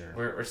 Okay, sure.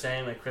 We're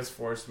saying that Chris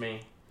forced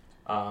me.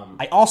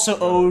 I also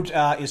owed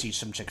Izzy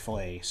some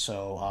Chick-fil-A,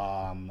 so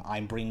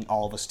I'm bringing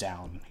all of us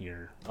down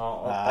here.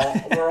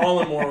 We're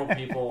all immoral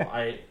people.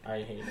 I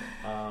hate it.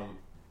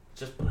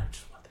 Just.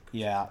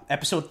 Yeah,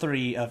 episode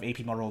 3 of AP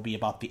Murder will be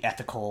about the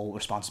ethical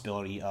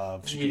responsibility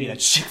of should you eat at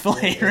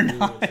Chick-fil-A or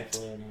not.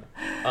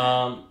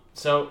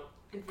 So,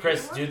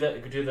 Chris, do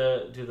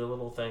the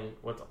little thing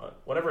with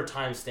whatever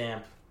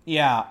timestamp.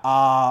 Yeah,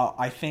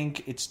 I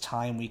think it's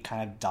time we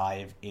kind of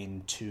dive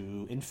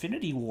into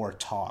Infinity War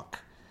talk.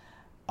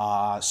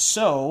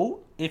 So,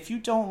 if you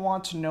don't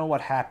want to know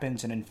what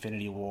happens in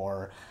Infinity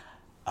War,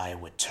 I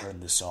would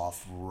turn this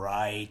off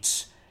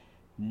right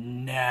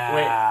now.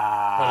 Wait, but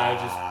I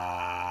just...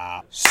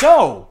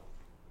 So,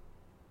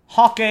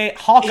 Hawkeye,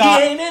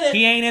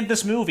 he ain't in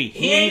this movie.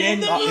 He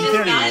ain't in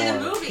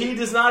Infinity War. He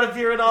does not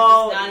appear at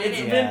all.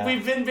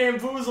 We've been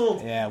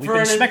bamboozled. Yeah, we've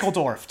been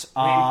Speckledorfed.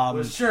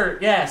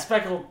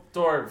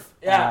 Speckledorf.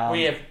 Yeah,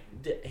 we have.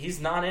 He's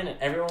not in it.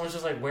 Everyone was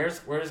just like, "Where's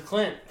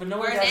Clint?" But no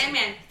one's asking.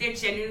 Ant-Man? They're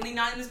genuinely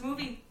not in this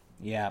movie.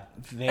 Yeah,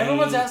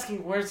 everyone's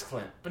asking, "Where's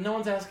Clint?" But no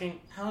one's asking,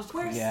 "How's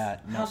Clint?"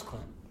 How's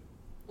Clint?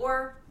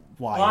 Or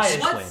why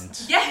is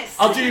Clint? Yes.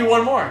 I'll do you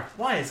one more.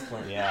 Why is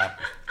Clint? Yeah.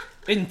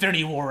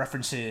 Infinity War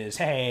references.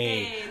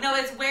 Hey. No,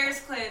 it's where's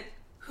Clint?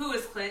 Who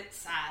is Clint?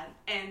 Sad.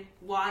 And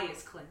why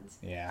is Clint?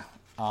 Yeah.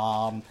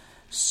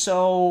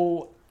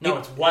 So. No,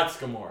 it's what's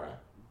Gamora.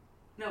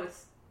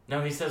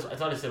 No, he says. I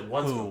thought he said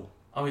what's. Who?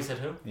 Oh, he said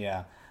who?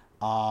 Yeah.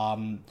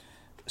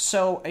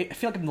 So I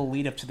feel like in the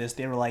lead up to this,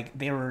 they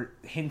were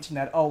hinting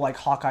that like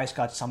Hawkeye's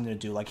got something to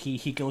do. Like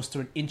he goes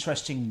through an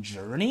interesting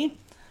journey,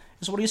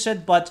 is what he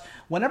said. But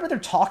whenever they're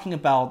talking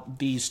about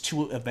these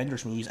two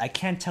Avengers movies, I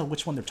can't tell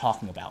which one they're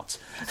talking about.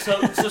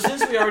 So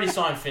since we already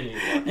saw Infinity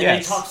War, and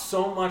they talked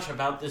so much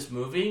about this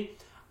movie,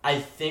 I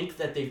think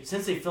that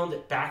since they filmed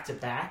it back to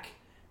back,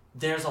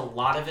 there's a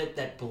lot of it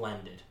that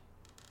blended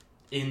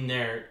in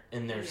their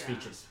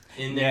speeches,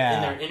 in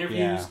their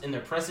interviews, in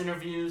their press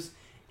interviews,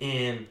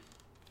 in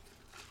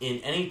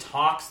any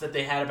talks that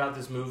they had about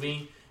this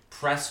movie,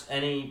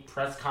 any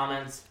press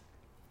comments.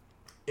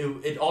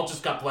 It all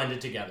just got blended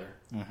together,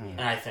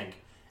 and I think.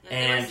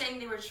 They were saying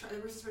they were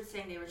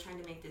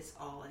trying to make this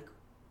all like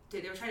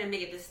they were trying to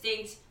make it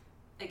distinct,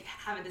 like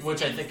have it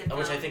distinct.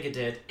 Which I think it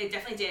did. It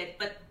definitely did,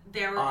 but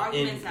there were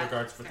arguments in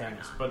regards for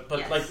Thanos. But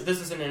yes. Like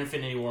this is an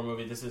Infinity War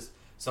movie. This is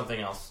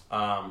something else.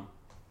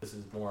 This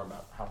is more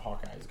about how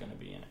Hawkeye is going to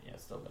be in it. Yeah,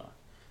 it's still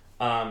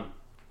going.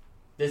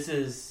 This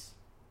is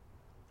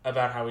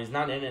about how he's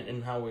not in it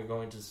and how we're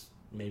going to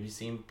maybe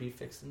see him be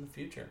fixed in the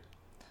future.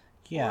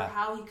 Yeah. Or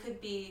how he could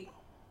be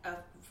a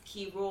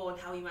key role and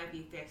how he might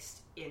be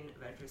fixed in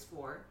Avengers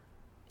 4.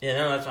 Yeah,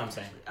 no, that's what I'm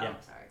saying. Oh, yeah.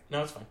 Sorry.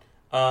 No, it's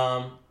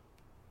fine.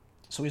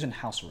 So he's in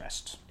house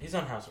arrest. He's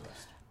on house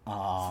arrest.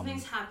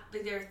 Something's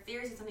happened. There are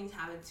theories that something's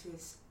happened to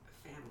his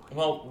family.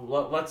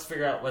 Well, let's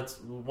figure out.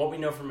 What we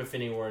know from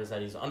Infinity War is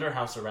that he's under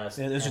house arrest.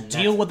 There's a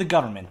deal with the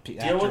government.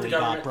 Deal with the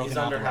government. He's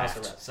under house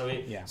arrest.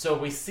 So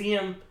we see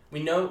him.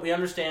 We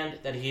understand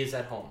that he is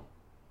at home.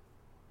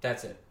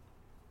 That's it.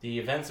 the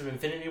events of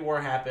Infinity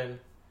War happen,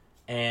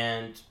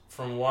 and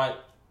from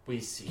what we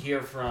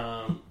hear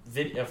from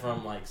leaked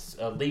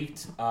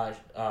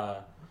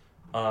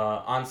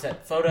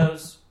on-set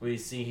photos, we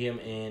see him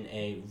in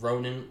a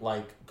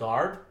Ronin-like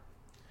garb.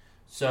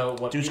 So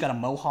what dude's got a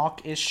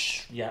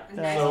mohawk-ish. Yeah.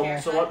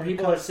 Nice So what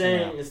people are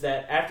saying is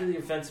that after the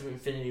events of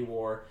Infinity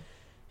War,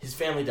 his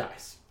family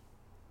dies.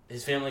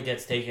 His family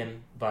gets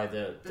taken by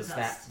the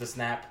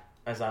snap,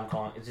 as I'm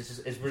calling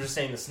it. We're just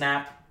saying the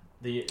snap,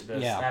 the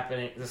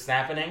snapping. The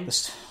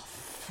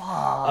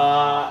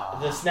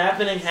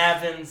snapping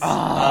happens.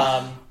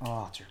 A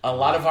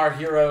lot of our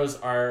heroes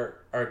are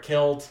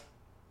killed.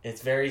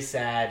 It's very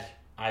sad.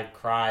 I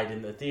cried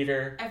in the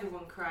theater.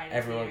 Everyone cried.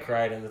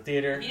 Cried in the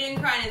theater. If you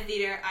didn't cry in the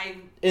theater,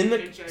 I'm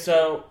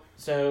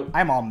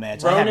all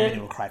meds. I haven't been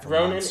able to cry for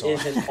Ronin months, so.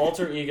 is an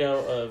alter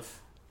ego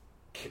of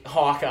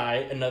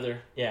Hawkeye.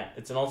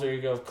 It's an alter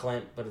ego of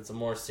Clint, but it's a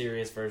more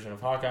serious version of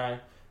Hawkeye.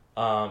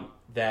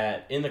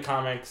 That in the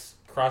comics,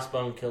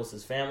 Crossbone kills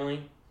his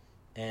family,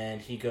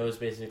 and he goes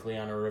basically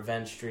on a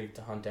revenge streak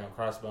to hunt down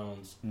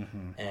Crossbones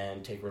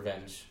and take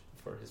revenge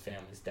for his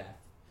family's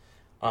death.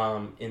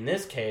 In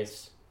this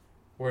case,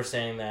 we're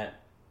saying that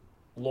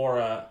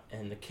Laura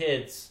and the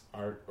kids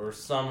or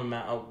some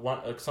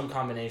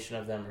combination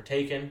of them are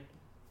taken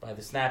by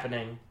the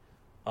snapping,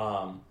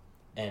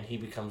 and he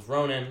becomes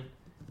Ronin,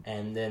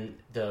 and then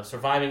the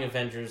surviving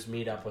Avengers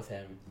meet up with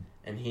him,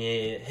 and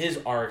his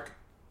arc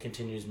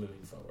continues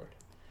moving forward.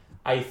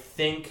 I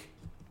think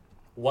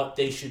what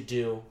they should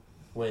do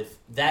with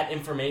that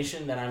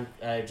information that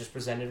I just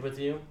presented with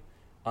you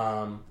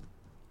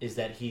is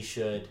that he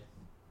should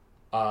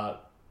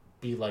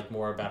be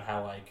more about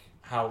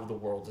how the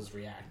world is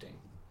reacting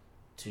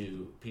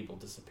to people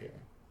disappearing,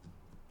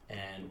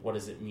 and what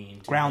does it mean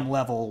to ground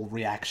level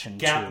reaction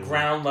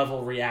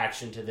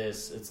to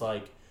this. It's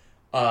like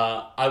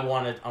I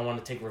want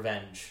to take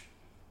revenge.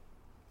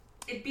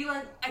 It'd be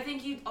like, I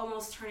think you'd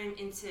almost turn him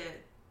into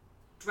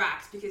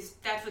Drax, because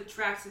that's what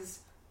Drax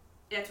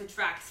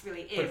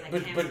really is.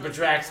 But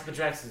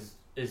Drax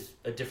is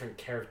a different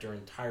character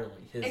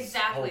entirely. His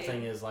whole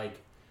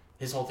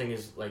thing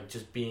is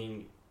just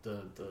being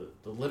the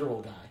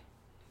literal guy.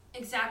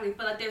 Exactly,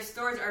 but their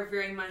stories are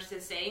very much the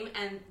same,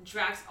 and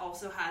Drax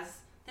also has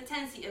the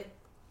tendency of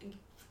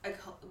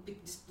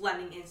just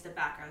blending into the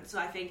background. So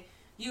I think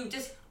you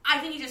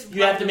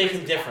have to make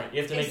him different.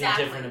 You have to make him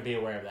different and be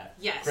aware of that.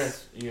 Yes,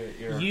 Chris,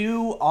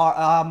 you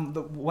are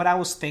what I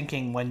was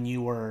thinking when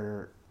you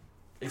were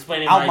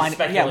explaining my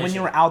speculation. when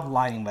you were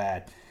outlining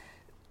that,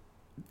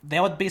 they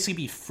would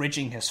basically be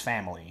fridging his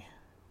family,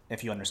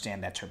 if you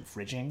understand that term,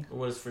 fridging.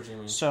 What does fridging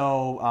mean?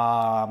 So,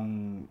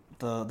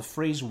 the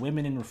phrase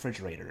 "women in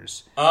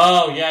refrigerators."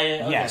 Oh, yeah.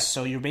 Okay. Yes,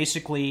 so you're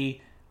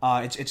basically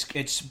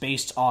it's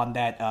based on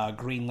that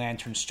Green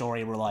Lantern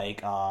story where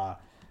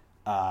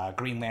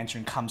Green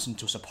Lantern comes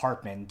into his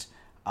apartment,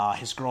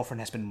 his girlfriend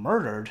has been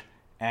murdered,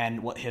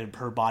 and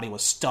her body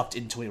was stuffed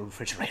into a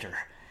refrigerator,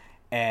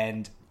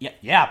 and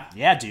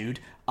yeah,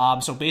 dude.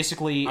 So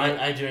basically,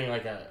 I'm doing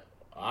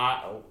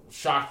a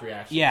shock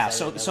reaction. Yeah,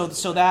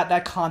 so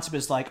that concept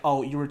is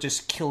you were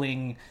just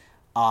killing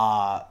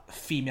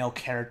female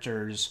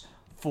characters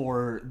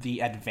for the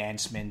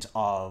advancement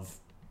of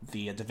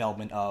the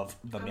development of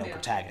the male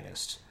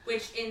protagonist.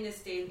 Which in this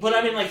day, but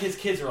his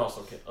kids are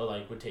also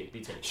would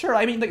be taken.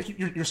 Sure,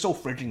 you're still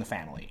fridging the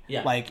family.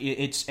 Yeah,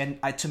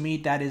 to me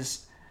that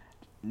is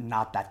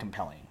not that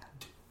compelling.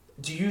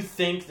 Do you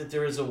think that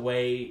there is a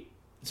way?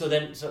 So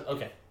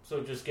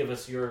just give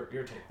us your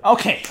take.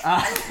 Okay.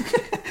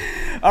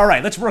 All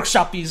right, let's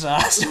workshop these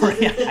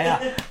stories.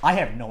 I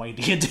have no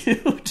idea,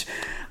 dude.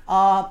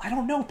 I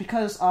don't know,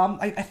 because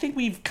I think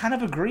we've kind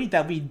of agreed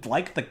that we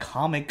like the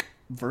comic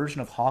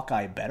version of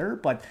Hawkeye better,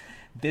 but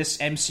this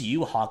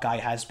MCU Hawkeye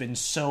has been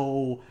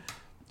so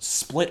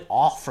split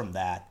off from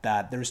that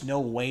there's no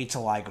way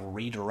to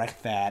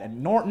redirect that,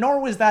 and nor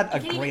was that a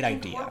great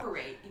idea.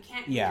 You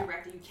can't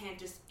redirect it. You can't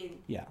just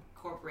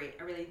incorporate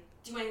or really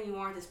do anything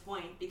more at this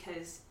point,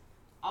 because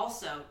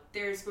also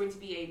there's going to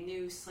be a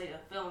new slate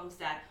of films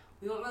that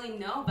we won't really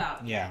know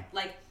about. Yeah.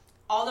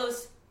 All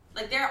those,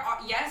 there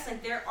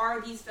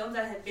are these films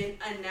that have been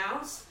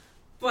announced,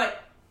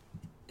 but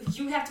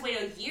you have to wait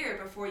a year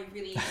before you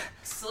really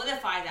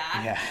solidify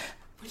that. Yeah.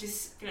 Which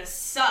is gonna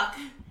suck.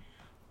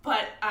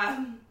 But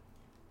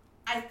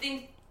I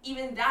think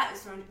even that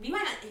is we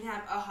might not even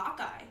have a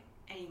Hawkeye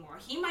anymore.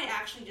 He might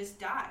actually just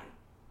die,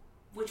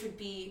 which would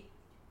be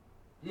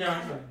no, he's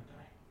not gonna die.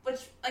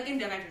 Which in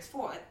the Avengers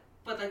 4,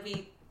 but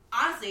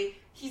honestly,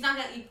 he's not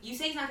gonna. You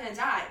say he's not gonna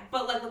die,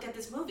 but look at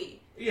this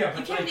movie. Yeah,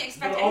 you can't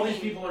expect all these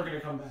people are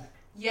gonna come back.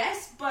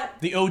 Yes, but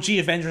the OG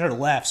Avengers are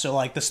left, so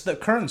the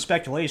current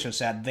speculation is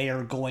that they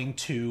are going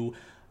to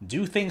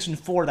do things in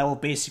 4 that will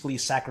basically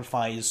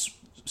sacrifice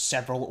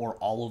several or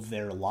all of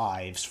their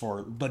lives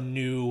for the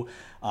new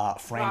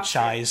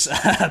franchise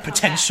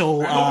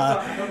potential.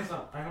 I hope it's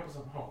not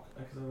Hulk,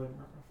 because I like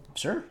Marvel.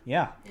 Sure,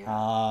 yeah.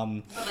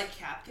 But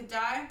Cap could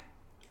die,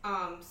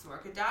 Thor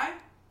could die.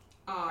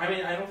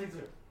 I don't think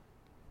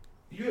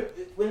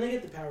when they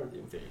get the power of the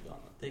Infinity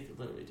Gauntlet, they could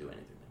literally do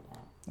anything they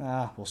want.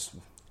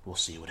 We'll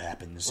see what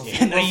happens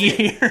in a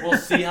year. We'll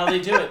see how they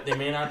do it. They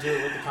may not do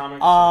it with the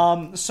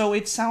comics. So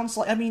it sounds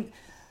like, I mean,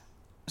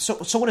 so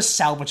what is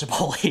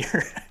salvageable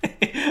here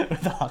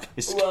with the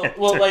Hawkeye's character?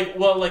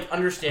 Well,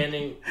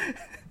 understanding,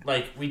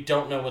 like, we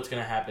don't know what's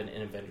going to happen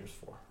in Avengers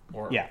 4,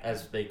 or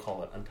as they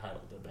call it,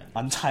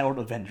 Untitled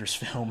Avengers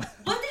film.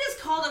 What did it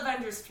called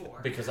Avengers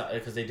 4? Because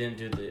they didn't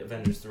do the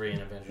Avengers 3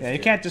 and Avengers 2. Yeah, you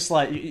can't just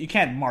you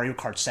can't Mario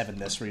Kart 7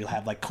 this where you'll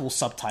have like cool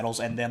subtitles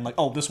and then like,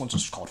 oh, this one's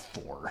just called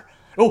 4.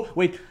 Oh,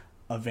 wait,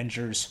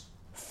 Avengers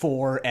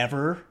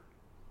Forever.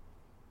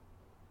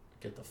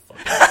 Get the fuck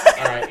out.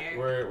 All right,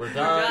 we're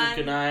done.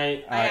 Good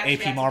night.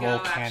 AP Marvel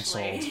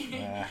canceled. You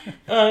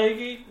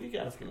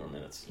got a few more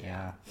minutes.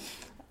 Yeah.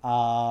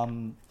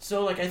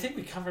 So like, I think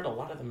we covered a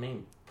lot of the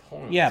main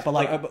points. Yeah, but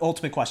like,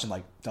 ultimate question,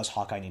 like, does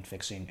Hawkeye need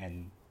fixing,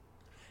 and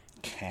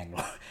can?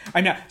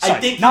 I mean,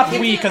 sorry,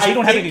 because we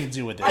don't have anything to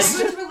do with this. Are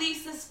you going to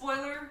release the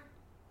spoiler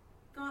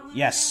gauntlet?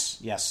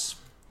 Yes.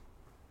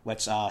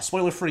 Let's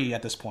spoiler free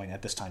at this point,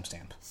 at this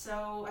timestamp.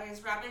 So I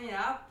guess wrapping it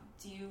up.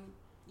 As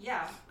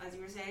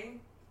you were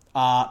saying.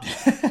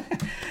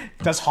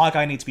 Does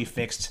Hawkeye need to be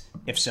fixed?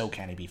 If so,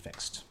 can he be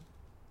fixed?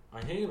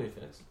 I think he'll be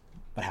fixed.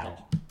 But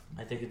how?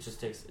 I think it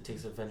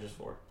takes Avengers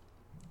 4.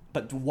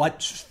 But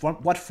what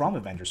from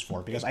Avengers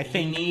 4? Because I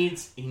think he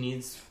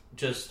needs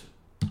just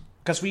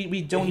because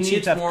we don't he seem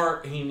needs to have...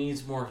 more. He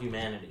needs more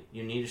humanity.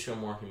 You need to show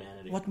more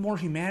humanity. What more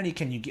humanity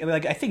can you give?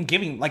 Like, I think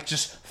giving, like,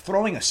 just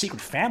throwing a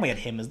secret family at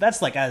him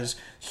that's like as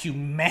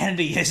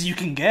humanity as you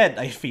can get.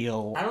 I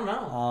feel. I don't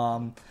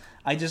know.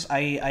 I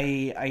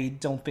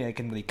don't think I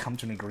can really come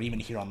to an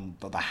agreement here on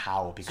the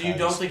how. Because so you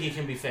don't think he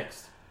can be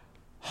fixed?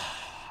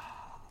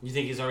 You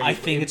think he's already? I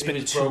think it's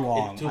been too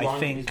long. I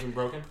think he's been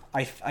broken.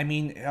 I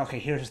mean, okay.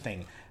 Here's the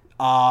thing.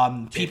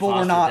 People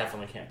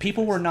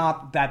were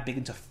not that big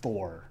into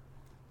Thor,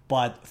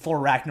 but Thor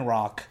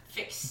Ragnarok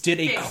did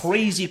a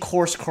crazy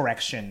course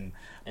correction,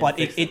 but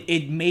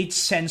it made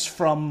sense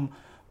from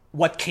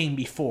what came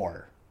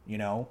before. You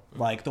know,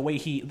 like the way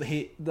he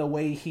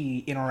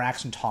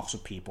interacts and talks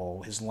with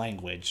people, his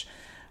language.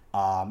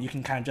 You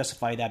can kind of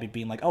justify that by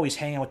being like, oh, he's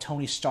hanging out with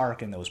Tony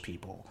Stark and those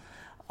people.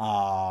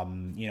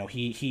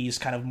 He's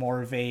kind of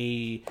more of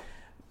a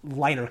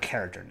lighter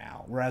character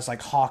now. Whereas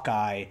like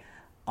Hawkeye,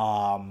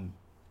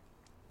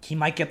 he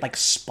might get like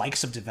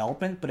spikes of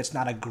development, but it's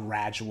not a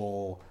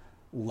gradual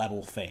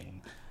level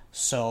thing.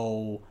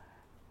 So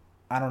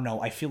I don't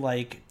know. I feel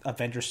like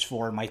Avengers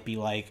 4 might be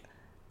like,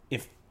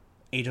 if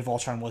Age of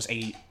Ultron was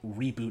a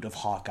reboot of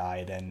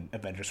Hawkeye, then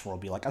Avengers 4 will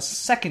be like a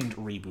second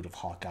reboot of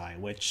Hawkeye,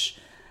 which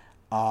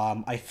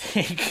I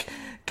think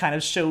kind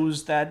of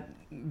shows that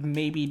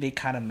maybe they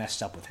kind of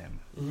messed up with him.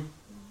 Mm-hmm.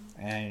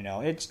 And,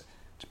 it's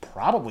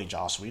probably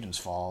Joss Whedon's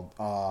fault,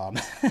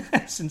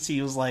 since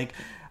he was, like,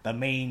 the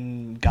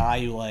main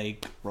guy who,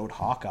 like, wrote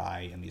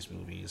Hawkeye in these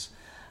movies.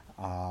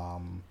 I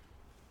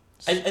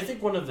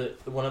think one of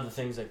the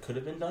things that could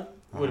have been done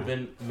would have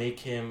been make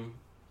him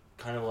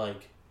kind of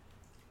like,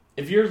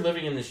 if you're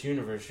living in this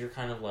universe, you're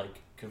kind of like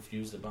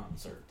confused about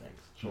certain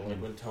things. So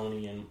like when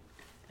Tony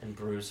and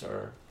Bruce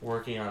are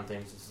working on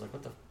things, it's like,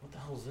 what the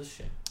hell is this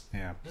shit?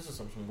 Yeah, this is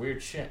some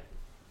weird shit.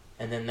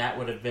 And then that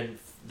would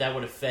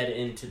have fed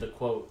into the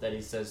quote that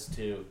he says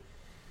to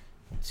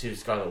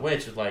Scarlet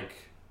Witch, is like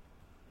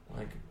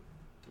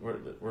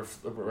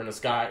we're in the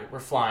sky, we're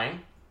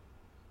flying,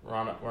 we're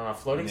on a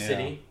floating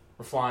city,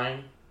 we're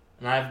flying,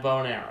 and I have a bow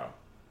and arrow.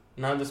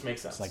 None of this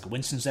makes sense. It's like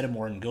Winston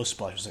Zeddemore in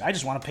Ghostbusters. Like, I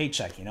just want a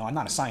paycheck, I'm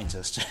not a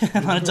scientist.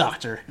 I'm not a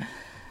doctor.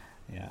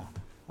 Yeah.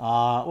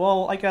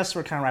 Well, I guess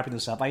we're kind of wrapping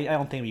this up. I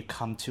don't think we've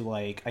come to,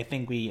 like... I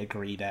think we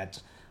agree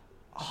that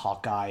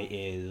Hawkeye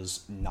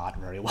is not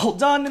very well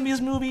done in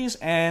these movies,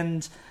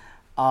 and...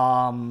 There's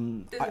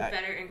a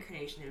better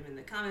incarnation of him in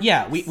the comics.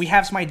 Yeah, we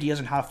have some ideas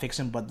on how to fix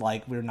him, but,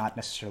 like, we're not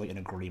necessarily in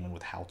agreement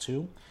with how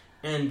to.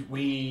 And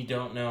we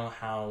don't know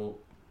how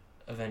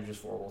Avengers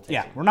 4 will take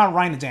it. We're not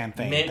writing the damn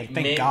thing.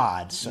 Thank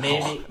God. So.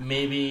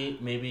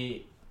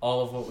 Maybe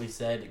all of what we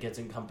said gets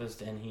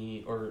encompassed, and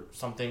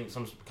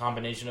some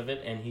combination of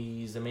it, and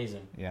he's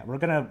amazing. Yeah, we're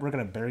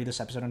gonna bury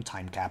this episode in a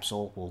time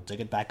capsule. We'll dig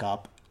it back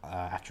up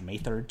after May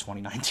 3rd,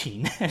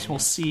 2019, and we'll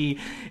see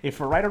if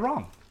we're right or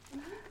wrong.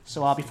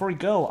 So before we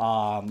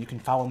go, you can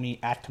follow me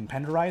at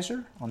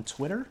Compenderizer on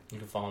Twitter. You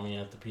can follow me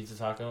at the Pizza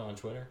Taco on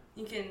Twitter.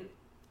 You can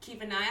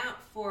keep an eye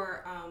out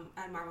for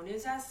at Marvel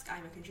News Desk.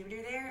 I'm a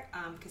contributor there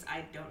because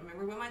I don't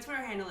remember what my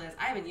Twitter handle is.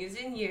 I haven't used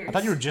it in years. I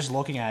thought you were just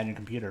looking at it on your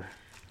computer.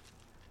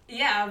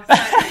 Yeah, but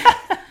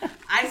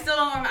I still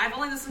don't remember. I've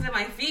only listened to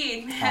my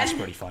feed, man. That's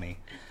pretty funny.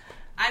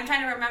 I'm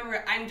trying to remember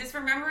it. I'm just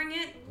remembering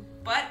it,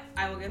 but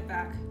I will get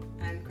back.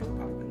 And Chris will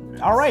probably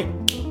win. All right.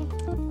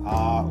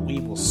 We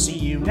will see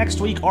you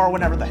next week or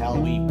whenever the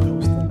hell we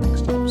post the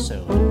next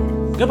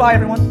episode. Goodbye,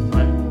 everyone.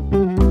 Bye.